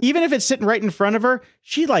 even if it's sitting right in front of her,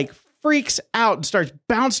 she like freaks out and starts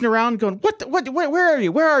bouncing around going, where are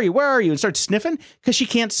you? Where are you? Where are you? And starts sniffing because she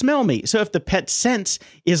can't smell me. So if the pet sense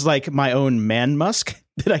is like my own man musk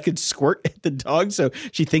that I could squirt at the dog so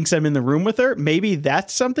she thinks I'm in the room with her, maybe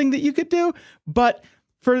that's something that you could do. But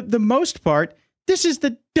for the most part, this is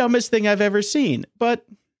the dumbest thing I've ever seen. But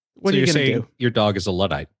what are you going to do? Your dog is a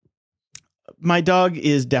Luddite. My dog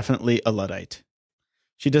is definitely a Luddite.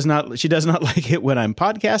 She does not like it when I'm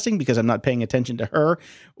podcasting because I'm not paying attention to her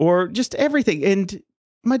or just everything. And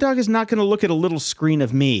my dog is not going to look at a little screen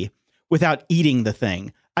of me without eating the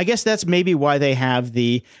thing. I guess that's maybe why they have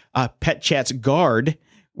the Pet Chats Guard,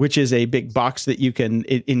 which is a big box that you can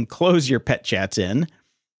enclose your pet chats in.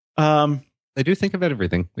 They do think of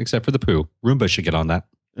everything except for the poo. Roomba should get on that.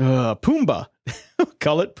 Pumbaa.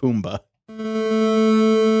 Call it Pumbaa.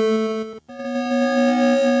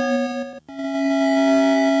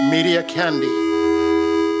 Media Candy.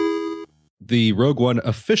 The Rogue One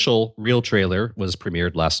official reel trailer was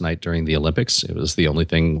premiered last night during the Olympics. It was the only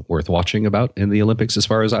thing worth watching about in the Olympics as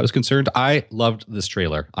far as I was concerned. I loved this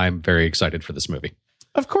trailer. I'm very excited for this movie.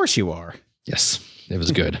 Of course you are. Yes, it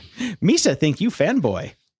was good. Misa, think you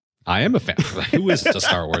fanboy. I am a fan. Who isn't a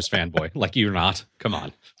Star Wars fanboy? Like you're not. Come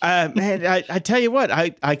on. Man, I tell you what,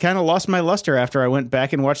 I kind of lost my luster after I went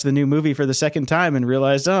back and watched the new movie for the second time and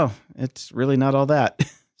realized, oh, it's really not all that.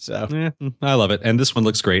 So yeah, I love it. And this one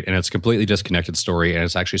looks great. And it's a completely disconnected story. And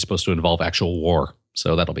it's actually supposed to involve actual war.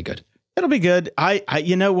 So that'll be good. It'll be good. I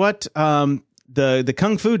you know what? The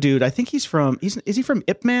Kung Fu dude, I think he's from, is he from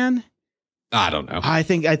Ip Man? I don't know. I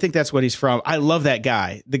think that's what he's from. I love that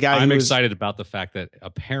guy. The guy. I'm excited about the fact that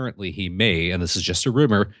apparently he may, and this is just a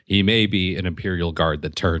rumor, he may be an Imperial Guard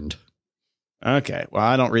that turned. Okay. Well,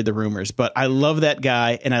 I don't read the rumors, but I love that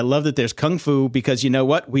guy. And I love that there's Kung Fu because you know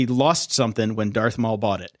what? We lost something when Darth Maul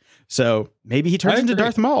bought it. So maybe he turns into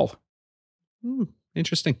Darth Maul.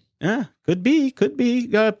 Interesting. Yeah, could be.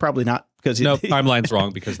 Probably not because no, timeline's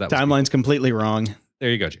wrong because that timeline's completely wrong.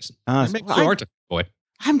 There you go, Jason. Boy.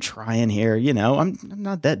 I'm trying here. You know, I'm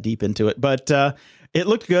not that deep into it, but it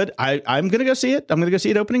looked good. I'm going to go see it. I'm going to go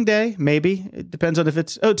see it opening day. Maybe it depends on if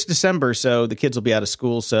it's December. So the kids will be out of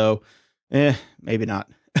school. So maybe not.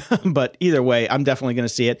 But either way, I'm definitely going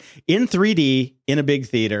to see it in 3D in a big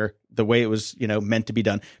theater, the way it was, meant to be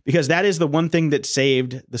done, because that is the one thing that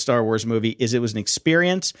saved the Star Wars movie is it was an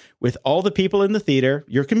experience with all the people in the theater,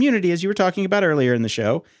 your community, as you were talking about earlier in the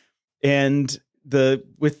show. And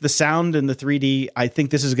with the sound and the 3D, I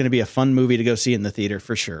think this is going to be a fun movie to go see in the theater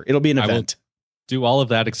for sure. It'll be an event. I will do all of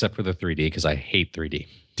that except for the 3D because I hate 3D.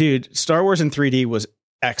 Dude, Star Wars in 3D was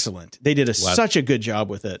excellent. They did such a good job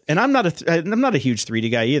with it. And I'm not a huge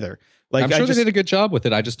 3D guy either. Like I'm sure they did a good job with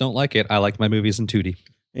it. I just don't like it. I like my movies in 2D.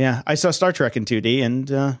 Yeah, I saw Star Trek in 2D,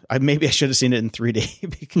 and maybe I should have seen it in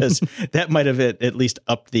 3D because that might have at least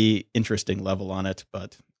upped the interesting level on it.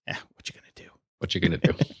 But what you gonna do? What you gonna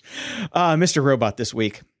do? Mr. Robot this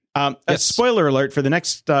week. Yes. A spoiler alert for the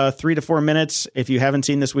next 3 to 4 minutes. If you haven't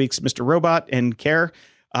seen this week's Mr. Robot and care,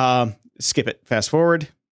 skip it. Fast forward.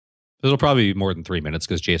 It'll probably be more than 3 minutes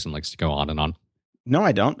because Jason likes to go on and on. No,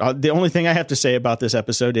 I don't. The only thing I have to say about this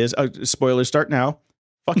episode is, spoilers start now,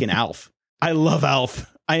 fucking Alf. I love Alf.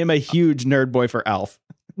 I am a huge nerd boy for Alf.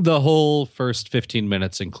 The whole first 15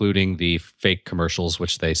 minutes, including the fake commercials,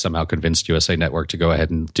 which they somehow convinced USA Network to go ahead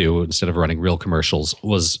and do instead of running real commercials,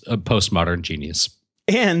 was a postmodern genius.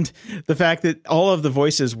 And the fact that all of the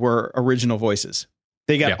voices were original voices.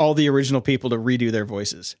 They got all the original people to redo their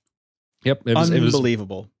voices. Yep. It was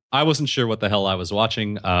unbelievable. I wasn't sure what the hell I was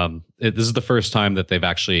watching. This is the first time that they've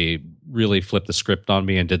actually really flipped the script on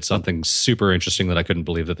me and did something super interesting that I couldn't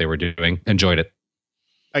believe that they were doing. Enjoyed it.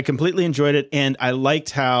 I completely enjoyed it. And I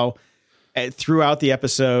liked how throughout the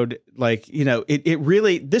episode, it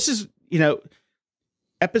really, this is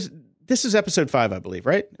episode 5, I believe,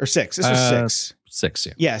 right? Or 6. This was 6. 6,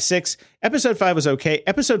 yeah. Yeah, 6. Episode 5 was okay.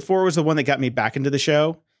 Episode 4 was the one that got me back into the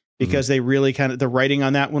show because they really the writing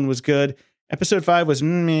on that one was good. Episode 5 was a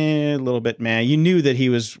little bit meh. You knew that he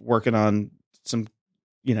was working on some,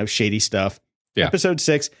 shady stuff. Yeah. Episode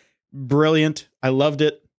 6, brilliant. I loved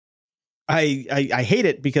it. I hate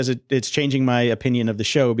it because it's changing my opinion of the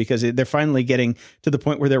show because they're finally getting to the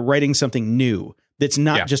point where they're writing something new that's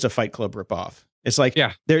not just a Fight Club ripoff. It's like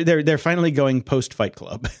they're finally going post Fight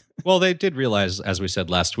Club. Well, they did realize, as we said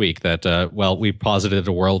last week, that we posited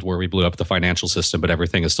a world where we blew up the financial system, but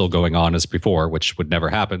everything is still going on as before, which would never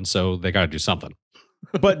happen. So they got to do something.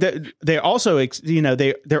 But they're also,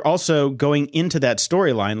 they're also going into that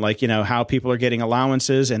storyline, like how people are getting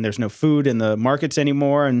allowances and there's no food in the markets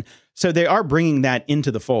anymore, and so they are bringing that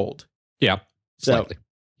into the fold. Yeah, slightly.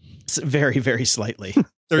 very, very slightly.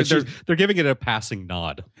 They're giving it a passing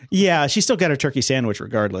nod. Yeah, she still got her turkey sandwich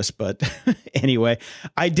regardless. But anyway,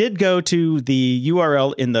 I did go to the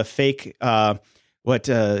URL in the fake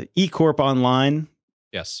eCorp Online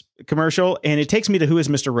commercial, and it takes me to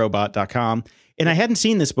whoismrrobot.com. And I hadn't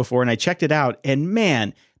seen this before, and I checked it out. And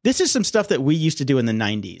man, this is some stuff that we used to do in the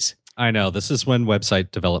 90s. I know. This is when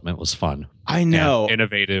website development was fun. I know. And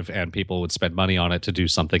innovative, and people would spend money on it to do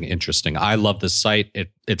something interesting. I love this site.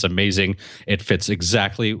 It's amazing. It fits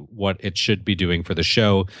exactly what it should be doing for the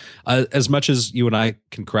show. As much as you and I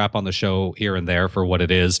can crap on the show here and there for what it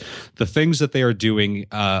is, the things that they are doing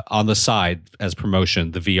on the side as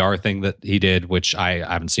promotion, the VR thing that he did, which I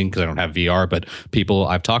haven't seen because I don't have VR, but people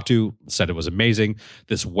I've talked to said it was amazing.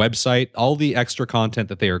 This website, all the extra content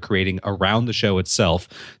that they are creating around the show itself,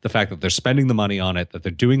 the fact that they're spending the money on it, that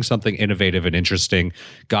they're doing something innovative and interesting.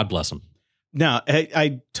 God bless them. No,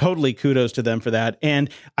 I totally kudos to them for that. And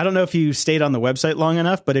I don't know if you stayed on the website long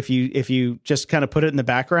enough, but if you just kind of put it in the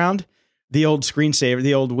background, the old screensaver,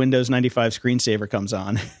 the old Windows 95 screensaver comes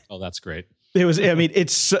on. Oh, that's great. It was, I mean,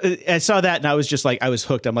 I saw that and I was just like, I was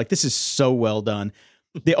hooked. I'm like, this is so well done.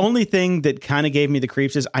 The only thing that kind of gave me the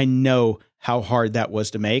creeps is I know how hard that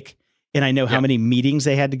was to make. And I know how many meetings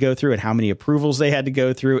they had to go through and how many approvals they had to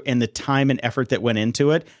go through and the time and effort that went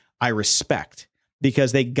into it. I respect,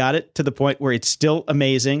 because they got it to the point where it's still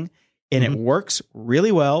amazing and it works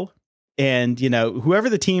really well. And, you know,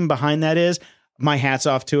 whoever the team behind that is, my hat's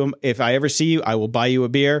off to them. If I ever see you, I will buy you a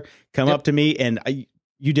beer. Come up to me, and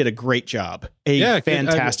you did a great job.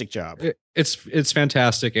 Fantastic job. It's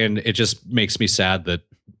fantastic. And it just makes me sad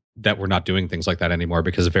that we're not doing things like that anymore,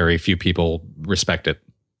 because very few people respect it.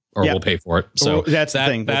 Or we'll pay for it. So that's the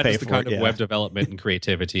thing. That is the kind of web development and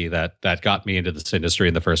creativity that got me into this industry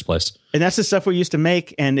in the first place. And that's the stuff we used to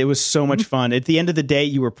make, and it was so much fun. At the end of the day,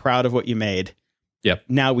 you were proud of what you made. Yep.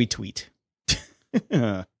 Now we tweet.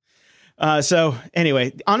 So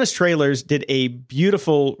anyway, Honest Trailers did a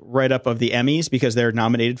beautiful write-up of the Emmys, because they're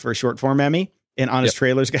nominated for a short form Emmy. And Honest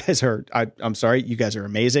Trailers guys I'm sorry, you guys are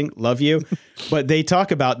amazing. Love you. But they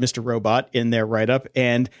talk about Mr. Robot in their write-up,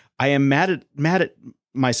 and I am mad at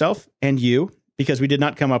myself and you, because we did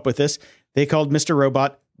not come up with this. They called Mr.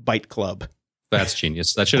 Robot Bite Club. That's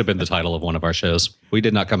genius. That should have been the title of one of our shows. We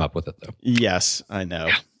did not come up with it, though. Yes, I know.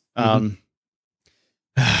 What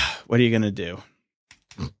are you going to do?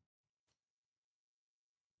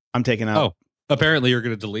 I'm taking out. Oh, apparently you're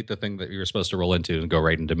going to delete the thing that you were supposed to roll into and go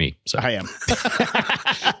right into me. So I am.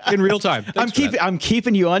 In real time. I'm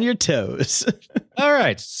keeping you on your toes. All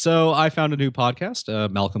right. So I found a new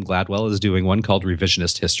podcast. Malcolm Gladwell is doing one called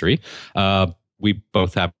Revisionist History. We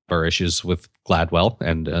both have our issues with Gladwell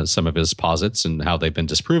and some of his posits and how they've been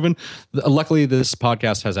disproven. Luckily, this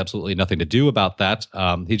podcast has absolutely nothing to do about that.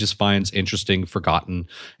 He just finds interesting, forgotten,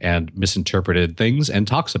 and misinterpreted things and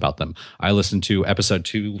talks about them. I listened to episode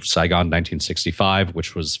 2, Saigon 1965,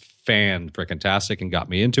 which was fan-frickin-tastic and got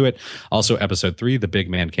me into it. Also, episode 3, The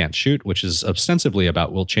Big Man Can't Shoot, which is ostensibly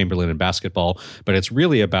about Wilt Chamberlain and basketball, but it's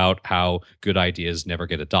really about how good ideas never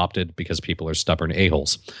get adopted because people are stubborn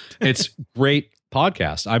a-holes. It's great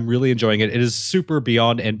podcast. I'm really enjoying it. It is super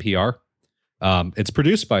beyond NPR. It's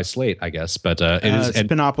produced by Slate, I guess, but it is.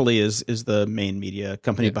 Spinopoly is the main media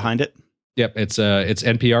company behind it. Yep, it's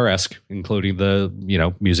NPR-esque, including the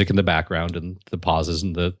music in the background and the pauses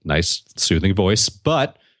and the nice soothing voice,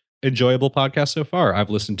 but enjoyable podcast so far.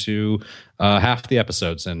 I've listened to half the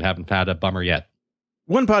episodes and haven't had a bummer yet.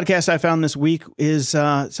 One podcast I found this week is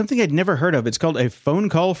something I'd never heard of. It's called A Phone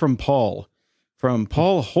Call from Paul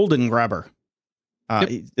Holdengraber.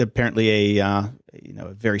 Apparently a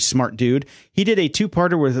very smart dude. He did a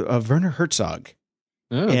 2-parter with Werner Herzog.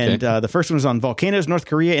 Oh, okay. And the first one was on volcanoes, North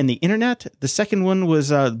Korea, and the internet. The second one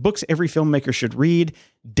was books every filmmaker should read.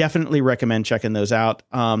 Definitely recommend checking those out.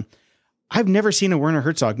 I've never seen a Werner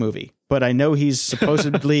Herzog movie, but I know he's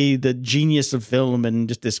supposedly the genius of film and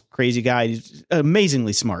just this crazy guy. He's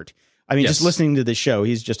amazingly smart. I mean, just listening to the show,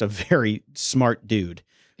 he's just a very smart dude.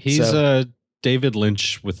 He's David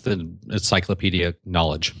Lynch with the encyclopedia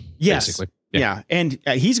knowledge. Yes. Basically. Yeah. And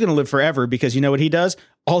he's going to live forever, because you know what he does?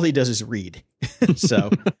 All he does is read. So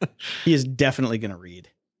he is definitely going to read.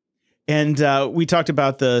 And we talked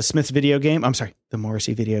about the Smiths video game. I'm sorry, the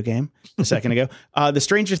Morrissey video game a second ago. The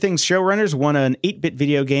Stranger Things showrunners won an 8-bit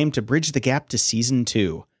video game to bridge the gap to season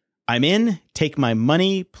 2. I'm in. Take my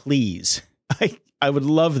money, please. I would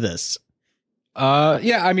love this.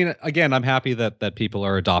 I mean, again, I'm happy that people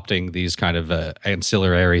are adopting these kind of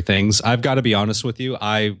ancillary things. I've got to be honest with you.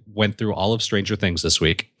 I went through all of Stranger Things this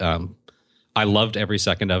week. I loved every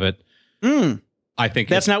second of it. I think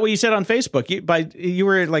that's not what you said on Facebook. You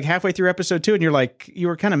were like halfway through episode 2 and you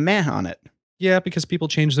were kind of meh on it. Yeah, because people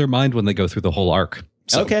change their mind when they go through the whole arc.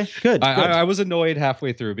 So okay, good. I was annoyed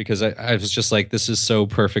halfway through because I was just like, this is so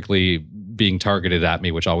perfectly being targeted at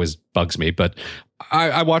me, which always bugs me. But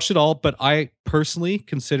I watched it all. But I personally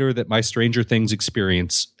consider that my Stranger Things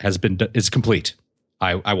experience is complete.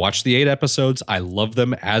 I watched the 8 episodes. I love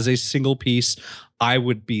them as a single piece. I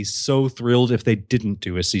would be so thrilled if they didn't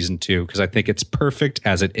do a season 2 because I think it's perfect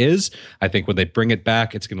as it is. I think when they bring it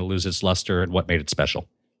back, it's going to lose its luster and what made it special.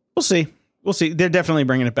 We'll see. We'll see. They're definitely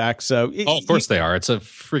bringing it back. So, of course they are. It's a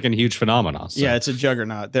freaking huge phenomenon. So. Yeah, it's a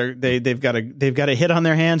juggernaut. They've got a hit on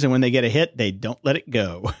their hands, and when they get a hit, they don't let it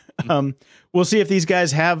go. We'll see if these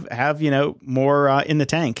guys have more in the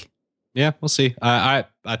tank. Yeah, we'll see. I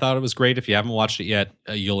thought it was great. If you haven't watched it yet,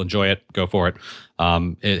 you'll enjoy it. Go for it.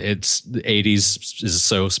 It's the 80s is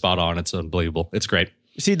so spot on. It's unbelievable. It's great.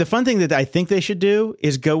 See, the fun thing that I think they should do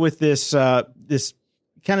is go with this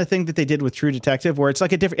kind of thing that they did with True Detective, where it's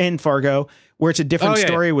like a different, and Fargo, where it's a different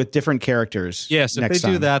story with different characters. Yes, if they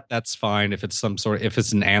do that, that's fine. If it's if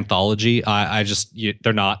it's an anthology,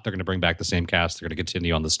 they're not. They're going to bring back the same cast. They're going to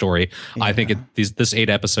continue on the story. Yeah. I think this 8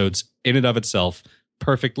 episodes in and of itself,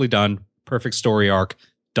 perfectly done, perfect story arc,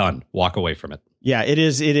 done. Walk away from it. Yeah, it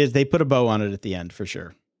is. They put a bow on it at the end for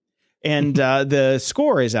sure. And the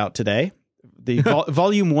score is out today. The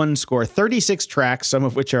volume 1 score, 36 tracks, some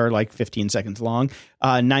of which are like 15 seconds long,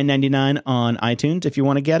 $9.99 on iTunes if you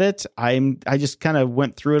want to get it. I just kind of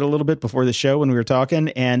went through it a little bit before the show when we were talking,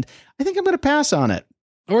 and I think I'm going to pass on it.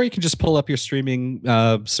 Or you can just pull up your streaming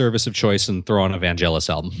service of choice and throw on a Vangelis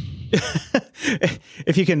album.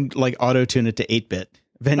 If you can like auto-tune it to 8-bit.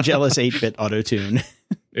 Vangelis 8-bit auto-tune.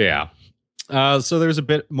 Yeah. So there's a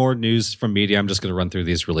bit more news from media. I'm just going to run through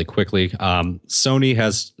these really quickly. Sony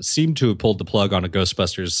has seemed to have pulled the plug on a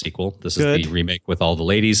Ghostbusters sequel. This is the remake with all the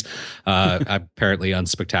ladies. Apparently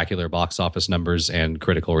unspectacular box office numbers and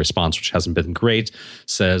critical response, which hasn't been great,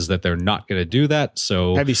 says that they're not going to do that.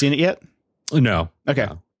 So have you seen it yet? No. Okay.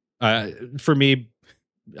 For me,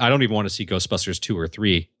 I don't even want to see Ghostbusters 2 or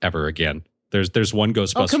 3 ever again. There's one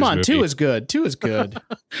Ghostbusters. Oh, come on. Movie. 2 is good. 2 is good.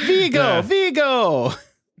 Vigo.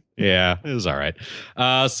 Yeah, it was all right.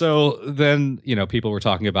 So then, people were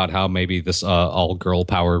talking about how maybe this all-girl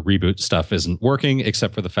power reboot stuff isn't working,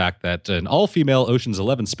 except for the fact that an all-female Ocean's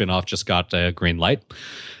 11 spinoff just got a green light.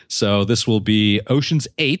 So this will be Ocean's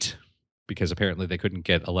 8, because apparently they couldn't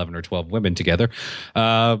get 11 or 12 women together.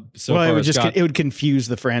 It would confuse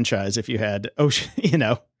the franchise if you had Ocean,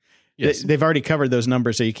 Yes. They've already covered those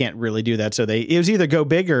numbers, so you can't really do that. So it was either go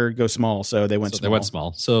big or go small. So they went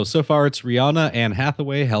small. So far it's Rihanna, Anne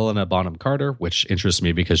Hathaway, Helena Bonham Carter, which interests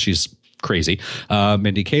me because she's crazy.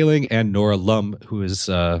 Mindy Kaling and Nora Lum, who is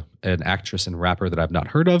an actress and rapper that I've not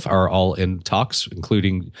heard of, are all in talks,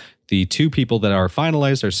 including the 2 people that are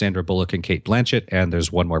finalized are Sandra Bullock and Cate Blanchett, and there's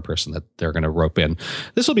one more person that they're going to rope in.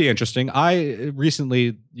 This will be interesting. I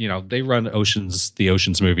recently, they run the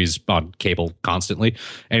Oceans movies on cable constantly.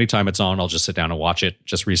 Anytime it's on, I'll just sit down and watch it.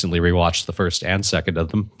 Just recently rewatched the first and second of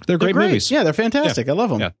them. They're great movies. Yeah, they're fantastic. Yeah. I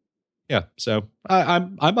love them. Yeah. So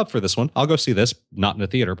I'm up for this one. I'll go see this. Not in a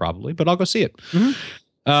theater probably, but I'll go see it. Mm-hmm.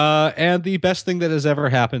 And the best thing that has ever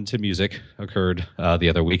happened to music occurred the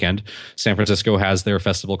other weekend. San Francisco has their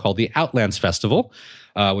festival called the Outlands Festival,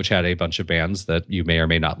 which had a bunch of bands that you may or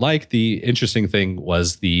may not like. The interesting thing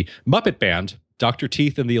was the Muppet Band, Dr.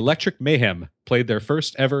 Teeth and the Electric Mayhem, played their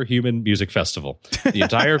first ever human music festival. The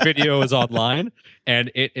entire video is online,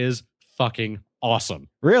 and it is fucking awesome.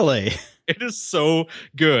 Really? It is so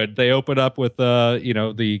good. They open up with,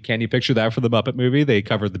 the Can You Picture That for the Muppet movie? They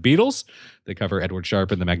cover the Beatles. They cover Edward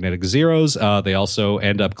Sharpe and the Magnetic Zeros. They also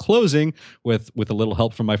end up closing with a little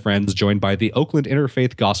help from my friends, joined by the Oakland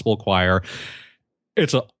Interfaith Gospel Choir.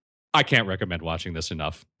 I can't recommend watching this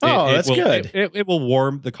enough. That's good. It will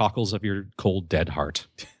warm the cockles of your cold, dead heart.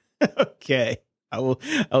 Okay. I'll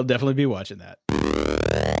definitely be watching that.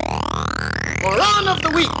 Moron of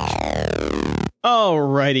the week.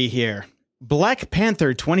 Alrighty here. Black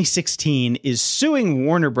Panther 2016 is suing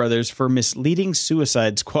Warner Brothers for misleading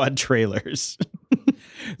Suicide Squad trailers.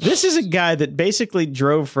 This is a guy that basically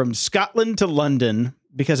drove from Scotland to London,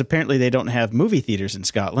 because apparently they don't have movie theaters in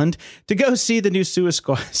Scotland, to go see the new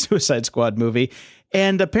Suicide Squad movie.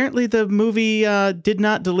 And apparently the movie did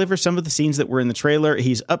not deliver some of the scenes that were in the trailer.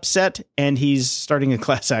 He's upset, and he's starting a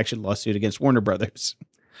class action lawsuit against Warner Brothers.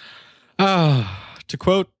 To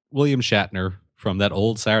quote William Shatner from that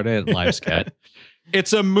old Saturday Night Live sketch,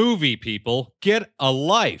 it's a movie, people. Get a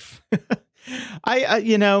life.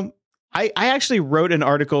 I actually wrote an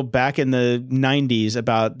article back in the 90s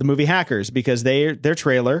about the movie Hackers, because their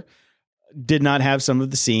trailer did not have some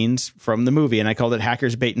of the scenes from the movie, and I called it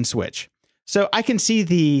Hackers Bait and Switch. So I can see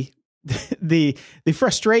the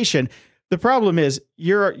frustration. The problem is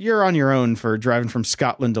you're on your own for driving from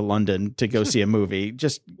Scotland to London to go see a movie.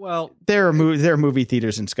 There are movie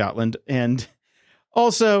theaters in Scotland, and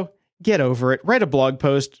also get over it. Write a blog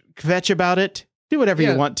post, kvetch about it, do whatever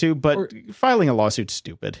you want to, but filing a lawsuit's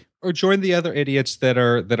stupid. Or join the other idiots that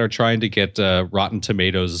are trying to get Rotten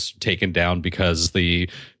Tomatoes taken down because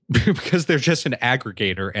because they're just an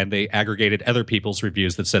aggregator and they aggregated other people's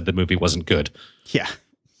reviews that said the movie wasn't good. Yeah.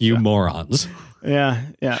 You morons. Yeah.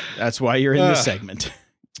 That's why you're in this segment.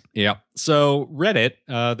 Yeah. So Reddit,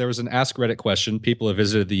 there was an Ask Reddit question. People have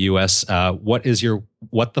visited the U.S. What is your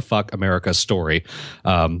what the fuck America story?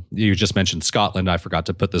 You just mentioned Scotland. I forgot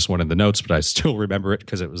to put this one in the notes, but I still remember it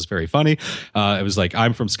because it was very funny. It was like,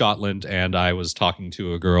 I'm from Scotland, and I was talking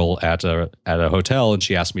to a girl at a hotel, and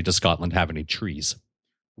she asked me, does Scotland have any trees?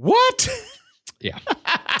 What? Yeah.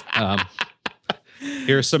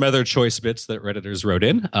 Here's some other choice bits that Redditors wrote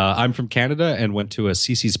in. I'm from Canada and went to a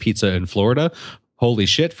Cece's Pizza in Florida. Holy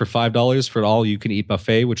shit, for $5 for an all-you-can-eat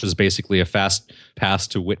buffet, which was basically a fast pass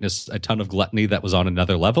to witness a ton of gluttony that was on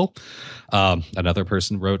another level. Another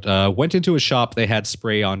person wrote, went into a shop, they had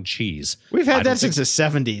spray on cheese. We've had that since the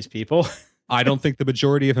 70s, people. I don't think the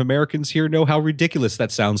majority of Americans here know how ridiculous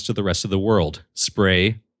that sounds to the rest of the world.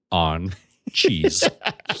 Spray on cheese.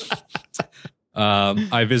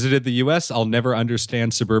 I visited the U.S. I'll never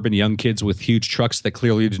understand suburban young kids with huge trucks that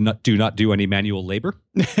clearly do not do any manual labor.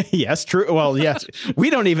 Yes, true. Well, yes, we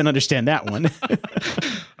don't even understand that one.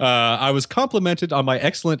 I was complimented on my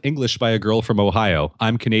excellent English by a girl from Ohio.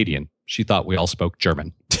 I'm Canadian. She thought we all spoke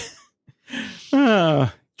German.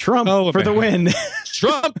 Trump for the win.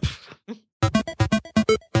 Trump.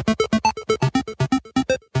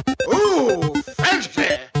 Ooh,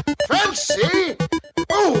 fancy.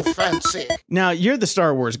 Oh, fancy. Now, you're the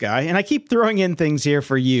Star Wars guy, and I keep throwing in things here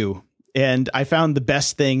for you, and I found the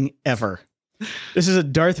best thing ever. This is a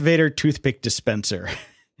Darth Vader toothpick dispenser,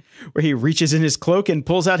 where he reaches in his cloak and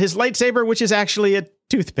pulls out his lightsaber, which is actually a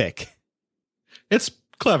toothpick. It's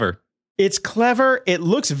clever. It's clever. It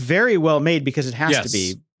looks very well made because it has to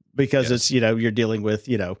be, because it's, you're dealing with,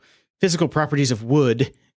 physical properties of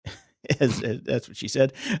wood. That's what she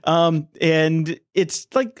said. And it's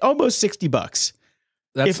like almost $60.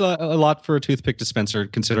 That's a lot for a toothpick dispenser,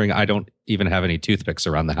 considering I don't even have any toothpicks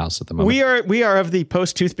around the house at the moment. We are of the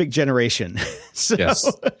post-toothpick generation. So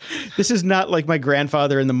yes. This is not like my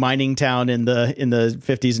grandfather in the mining town in the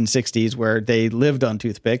 50s and 60s where they lived on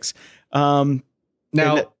toothpicks. It's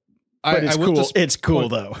cool. It's cool,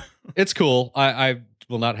 though. It's cool. I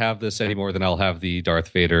will not have this any more than I'll have the Darth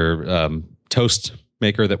Vader toast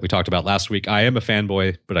maker that we talked about last week. I am a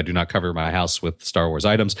fanboy, but I do not cover my house with Star Wars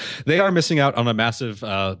items. They are missing out on a massive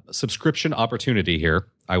subscription opportunity here.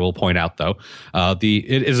 I will point out, though,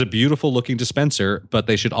 it is a beautiful looking dispenser, but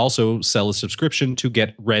they should also sell a subscription to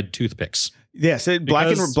get red toothpicks. Yes,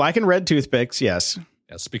 black and red toothpicks. Yes,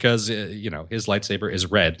 because his lightsaber is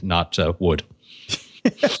red, not wood.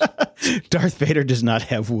 Darth Vader does not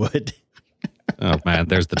have wood. Oh man,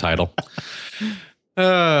 there's the title.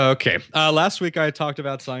 Okay. Last week I talked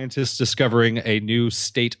about scientists discovering a new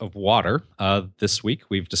state of water. This week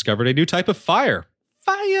we've discovered a new type of fire.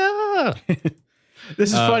 Fire!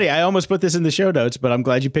 This is funny. I almost put this in the show notes, but I'm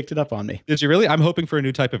glad you picked it up on me. Did you really? I'm hoping for a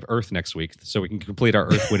new type of earth next week so we can complete our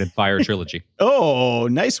Earth, Wind, and Fire trilogy. Oh,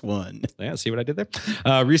 nice one. Yeah, see what I did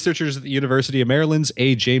there? Researchers at the University of Maryland's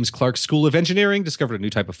A. James Clark School of Engineering discovered a new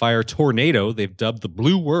type of fire, tornado, they've dubbed the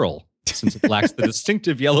blue whirl, since it lacks the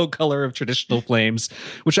distinctive yellow color of traditional flames,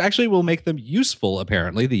 which actually will make them useful,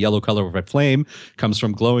 apparently. The yellow color of a flame comes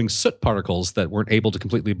from glowing soot particles that weren't able to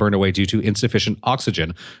completely burn away due to insufficient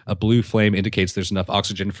oxygen. A blue flame indicates there's enough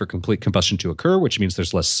oxygen for complete combustion to occur, which means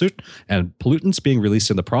there's less soot and pollutants being released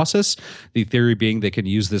in the process. The theory being they can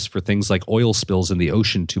use this for things like oil spills in the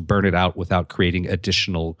ocean to burn it out without creating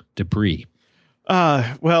additional debris.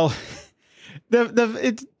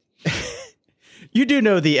 You do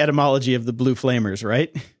know the etymology of the blue flamers,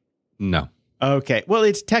 right? No. Okay. Well,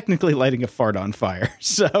 it's technically lighting a fart on fire.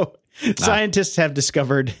 So scientists have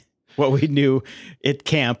discovered what we knew at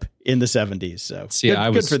camp in the 70s. So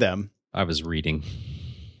good for them. I was reading,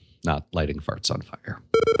 not lighting farts on fire.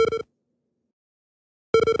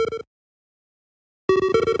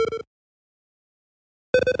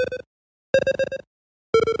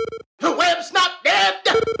 The web's not dead!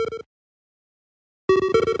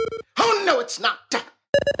 Oh, no, it's not.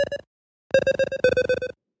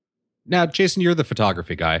 Now, Jason, you're the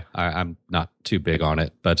photography guy. I'm not too big on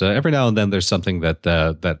it, but every now and then there's something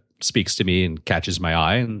that speaks to me and catches my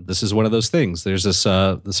eye. And this is one of those things. There's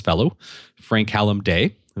this fellow, Frank Hallam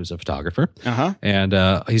Day, who's a photographer. And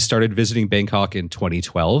he started visiting Bangkok in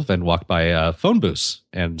 2012 and walked by phone booths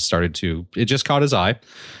and it just caught his eye.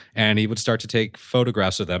 And he would start to take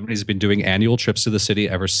photographs of them. And he's been doing annual trips to the city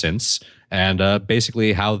ever since. And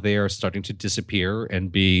basically how they are starting to disappear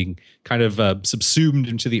and being kind of subsumed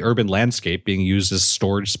into the urban landscape, being used as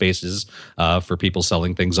storage spaces for people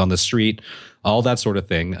selling things on the street, all that sort of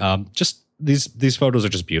thing. Just these photos are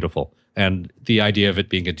just beautiful. And the idea of it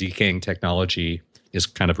being a decaying technology is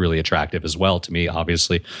kind of really attractive as well to me,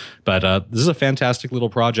 obviously. But this is a fantastic little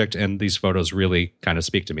project, and these photos really kind of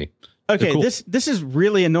speak to me. Okay, cool. this is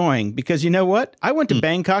really annoying because you know what? I went to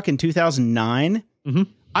Bangkok in 2009. Mm-hmm.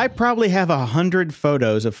 I probably have 100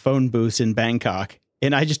 photos of phone booths in Bangkok,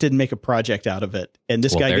 and I just didn't make a project out of it. And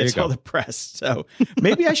this guy gets all the press. So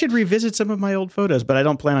maybe I should revisit some of my old photos, but I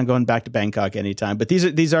don't plan on going back to Bangkok anytime. But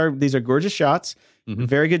these are gorgeous shots. Mm-hmm.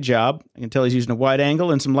 Very good job. I can tell he's using a wide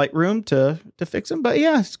angle and some Lightroom to fix them. But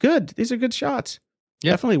yeah, it's good. These are good shots.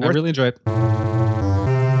 Yeah, definitely worth. I really enjoy it.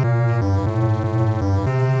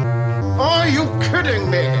 Are you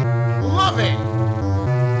kidding me? Lovely.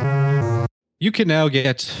 You can now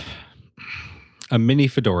get a mini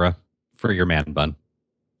fedora for your man bun.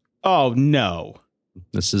 Oh, no.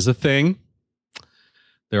 This is a thing.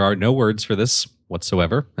 There are no words for this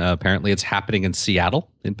whatsoever. Apparently, it's happening in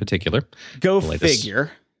Seattle in particular. Go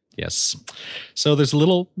figure. Yes. So there's a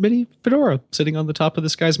little mini fedora sitting on the top of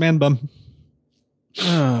this guy's man bun.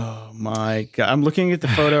 Oh, my God. I'm looking at the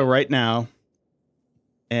photo right now.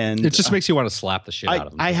 And it just makes you want to slap the shit out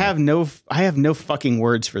of him. I have no fucking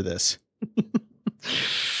words for this.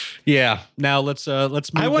 Yeah. Now let's move.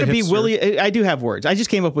 I want to be William. I do have words. I just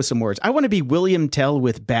came up with some words. I want to be William Tell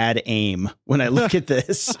with bad aim when I look at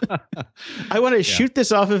this. I want to shoot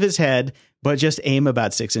this off of his head, but just aim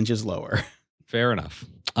about 6 inches lower. Fair enough.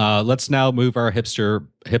 Let's now move our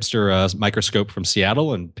hipster microscope from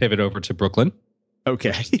Seattle and pivot over to Brooklyn.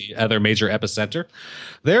 Okay. The other major epicenter.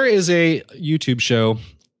 There is a YouTube show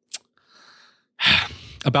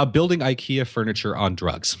about building IKEA furniture on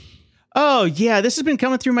drugs. Oh, yeah. This has been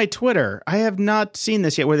coming through my Twitter. I have not seen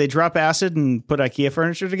this yet, where they drop acid and put IKEA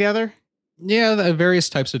furniture together. Yeah, various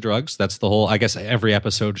types of drugs. That's the whole, I guess every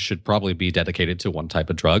episode should probably be dedicated to one type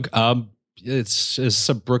of drug. It's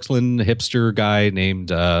a Brooklyn hipster guy named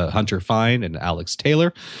Hunter Fine and Alex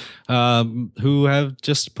Taylor, who have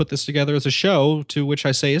just put this together as a show, to which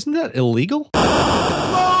I say, isn't that illegal?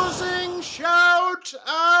 Closing shout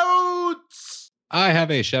outs! I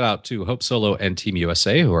have a shout out to Hope Solo and Team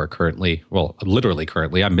USA, who are literally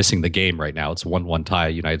currently, I'm missing the game right now. It's 1-1 tie,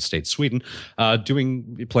 United States, Sweden,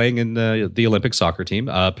 playing in the Olympic soccer team,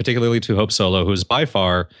 particularly to Hope Solo, who is by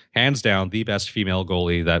far, hands down, the best female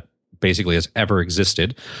goalie that basically has ever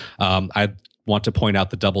existed. I want to point out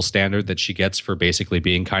the double standard that she gets for basically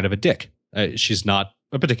being kind of a dick. She's not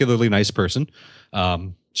a particularly nice person.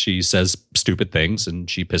 She says stupid things and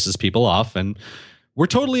she pisses people off, and we're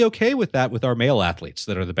totally okay with that with our male athletes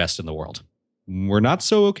that are the best in the world. We're not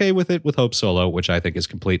so okay with it with Hope Solo, which I think is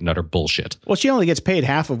complete and utter bullshit. Well, she only gets paid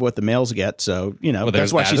half of what the males get, so,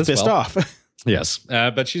 that's why she's pissed off. Yes,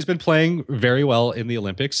 but she's been playing very well in the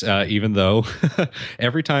Olympics, even though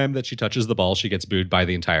every time that she touches the ball, she gets booed by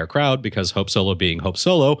the entire crowd, because Hope Solo being Hope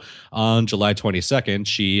Solo, on July 22nd,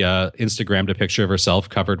 she Instagrammed a picture of herself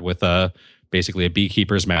covered with basically a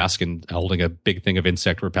beekeeper's mask and holding a big thing of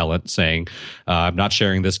insect repellent, saying, I'm not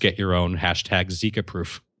sharing this, get your own, #Zika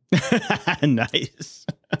proof. Nice.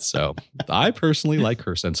 So I personally like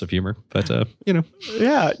her sense of humor, but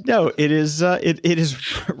yeah, no, it is it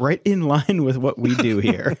is right in line with what we do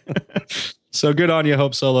here. So good on you,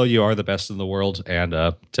 Hope Solo. You are the best in the world, and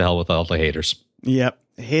to hell with all the haters. Yep.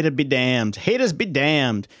 Haters be damned. Haters be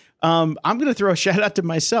damned. I'm going to throw a shout out to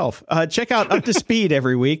myself. Check out Up to Speed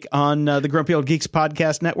every week on the Grumpy Old Geeks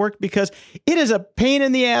podcast network, because it is a pain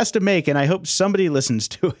in the ass to make, and I hope somebody listens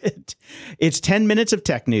to it. It's 10 minutes of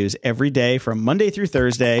tech news every day from Monday through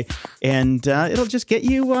Thursday, and it'll just get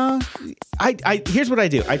you. Here's what I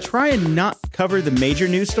do. I try and not cover the major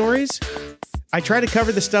news stories. I try to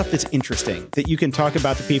cover the stuff that's interesting, that you can talk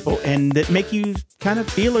about to people and that make you kind of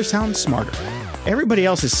feel or sound smarter. Everybody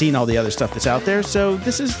else has seen all the other stuff that's out there, so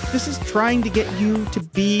this is trying to get you to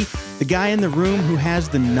be the guy in the room who has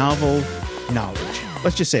the novel knowledge.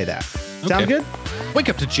 Let's just say that. Sound good? Wake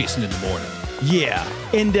up to Jason in the morning. Yeah.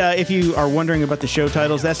 And if you are wondering about the show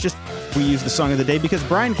titles, that's just, we use the song of the day because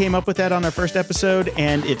Brian came up with that on our first episode,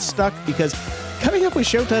 and it stuck because coming up with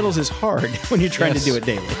show titles is hard when you're trying to do it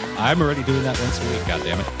daily. I'm already doing that once a week,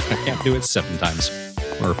 goddammit. I can't do it 7 times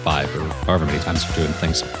or 5 or however many times you're doing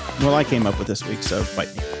things. Well, I came up with this week, so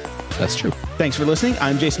fight me. That's true. Thanks for listening.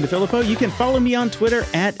 I'm Jason DeFilippo. You can follow me on Twitter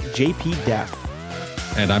at JPDef.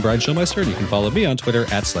 And I'm Brian Schulmeister, and you can follow me on Twitter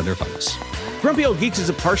at SlenderFungus. Grumpy Old Geeks is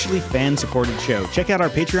a partially fan-supported show. Check out our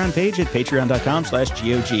Patreon page at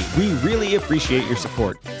patreon.com/GOG. We really appreciate your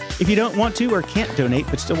support. If you don't want to or can't donate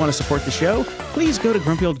but still want to support the show, please go to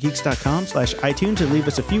grumpyoldgeeks.com/iTunes and leave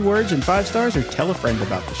us a few words and 5 stars or tell a friend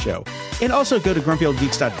about the show. And also go to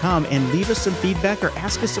grumpyoldgeeks.com and leave us some feedback or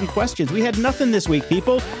ask us some questions. We had nothing this week,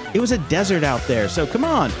 people. It was a desert out there, so come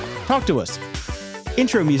on, talk to us.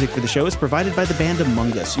 Intro music for the show is provided by the band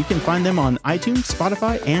Among Us. You can find them on iTunes,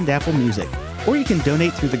 Spotify, and Apple Music. Or you can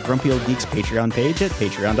donate through the Grumpy Old Geeks Patreon page at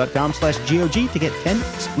patreon.com/GOG to get 10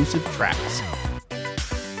 exclusive tracks.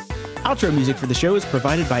 Outro music for the show is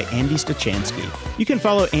provided by Andy Stachansky. You can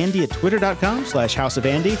follow Andy at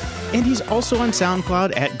twitter.com/houseofandy, and he's also on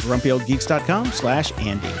SoundCloud at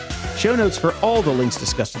grumpyoldgeeks.com/Andy. Show notes for all the links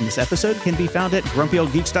discussed in this episode can be found at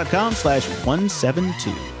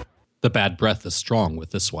grumpyoldgeeks.com/172. The bad breath is strong with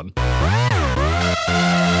this one.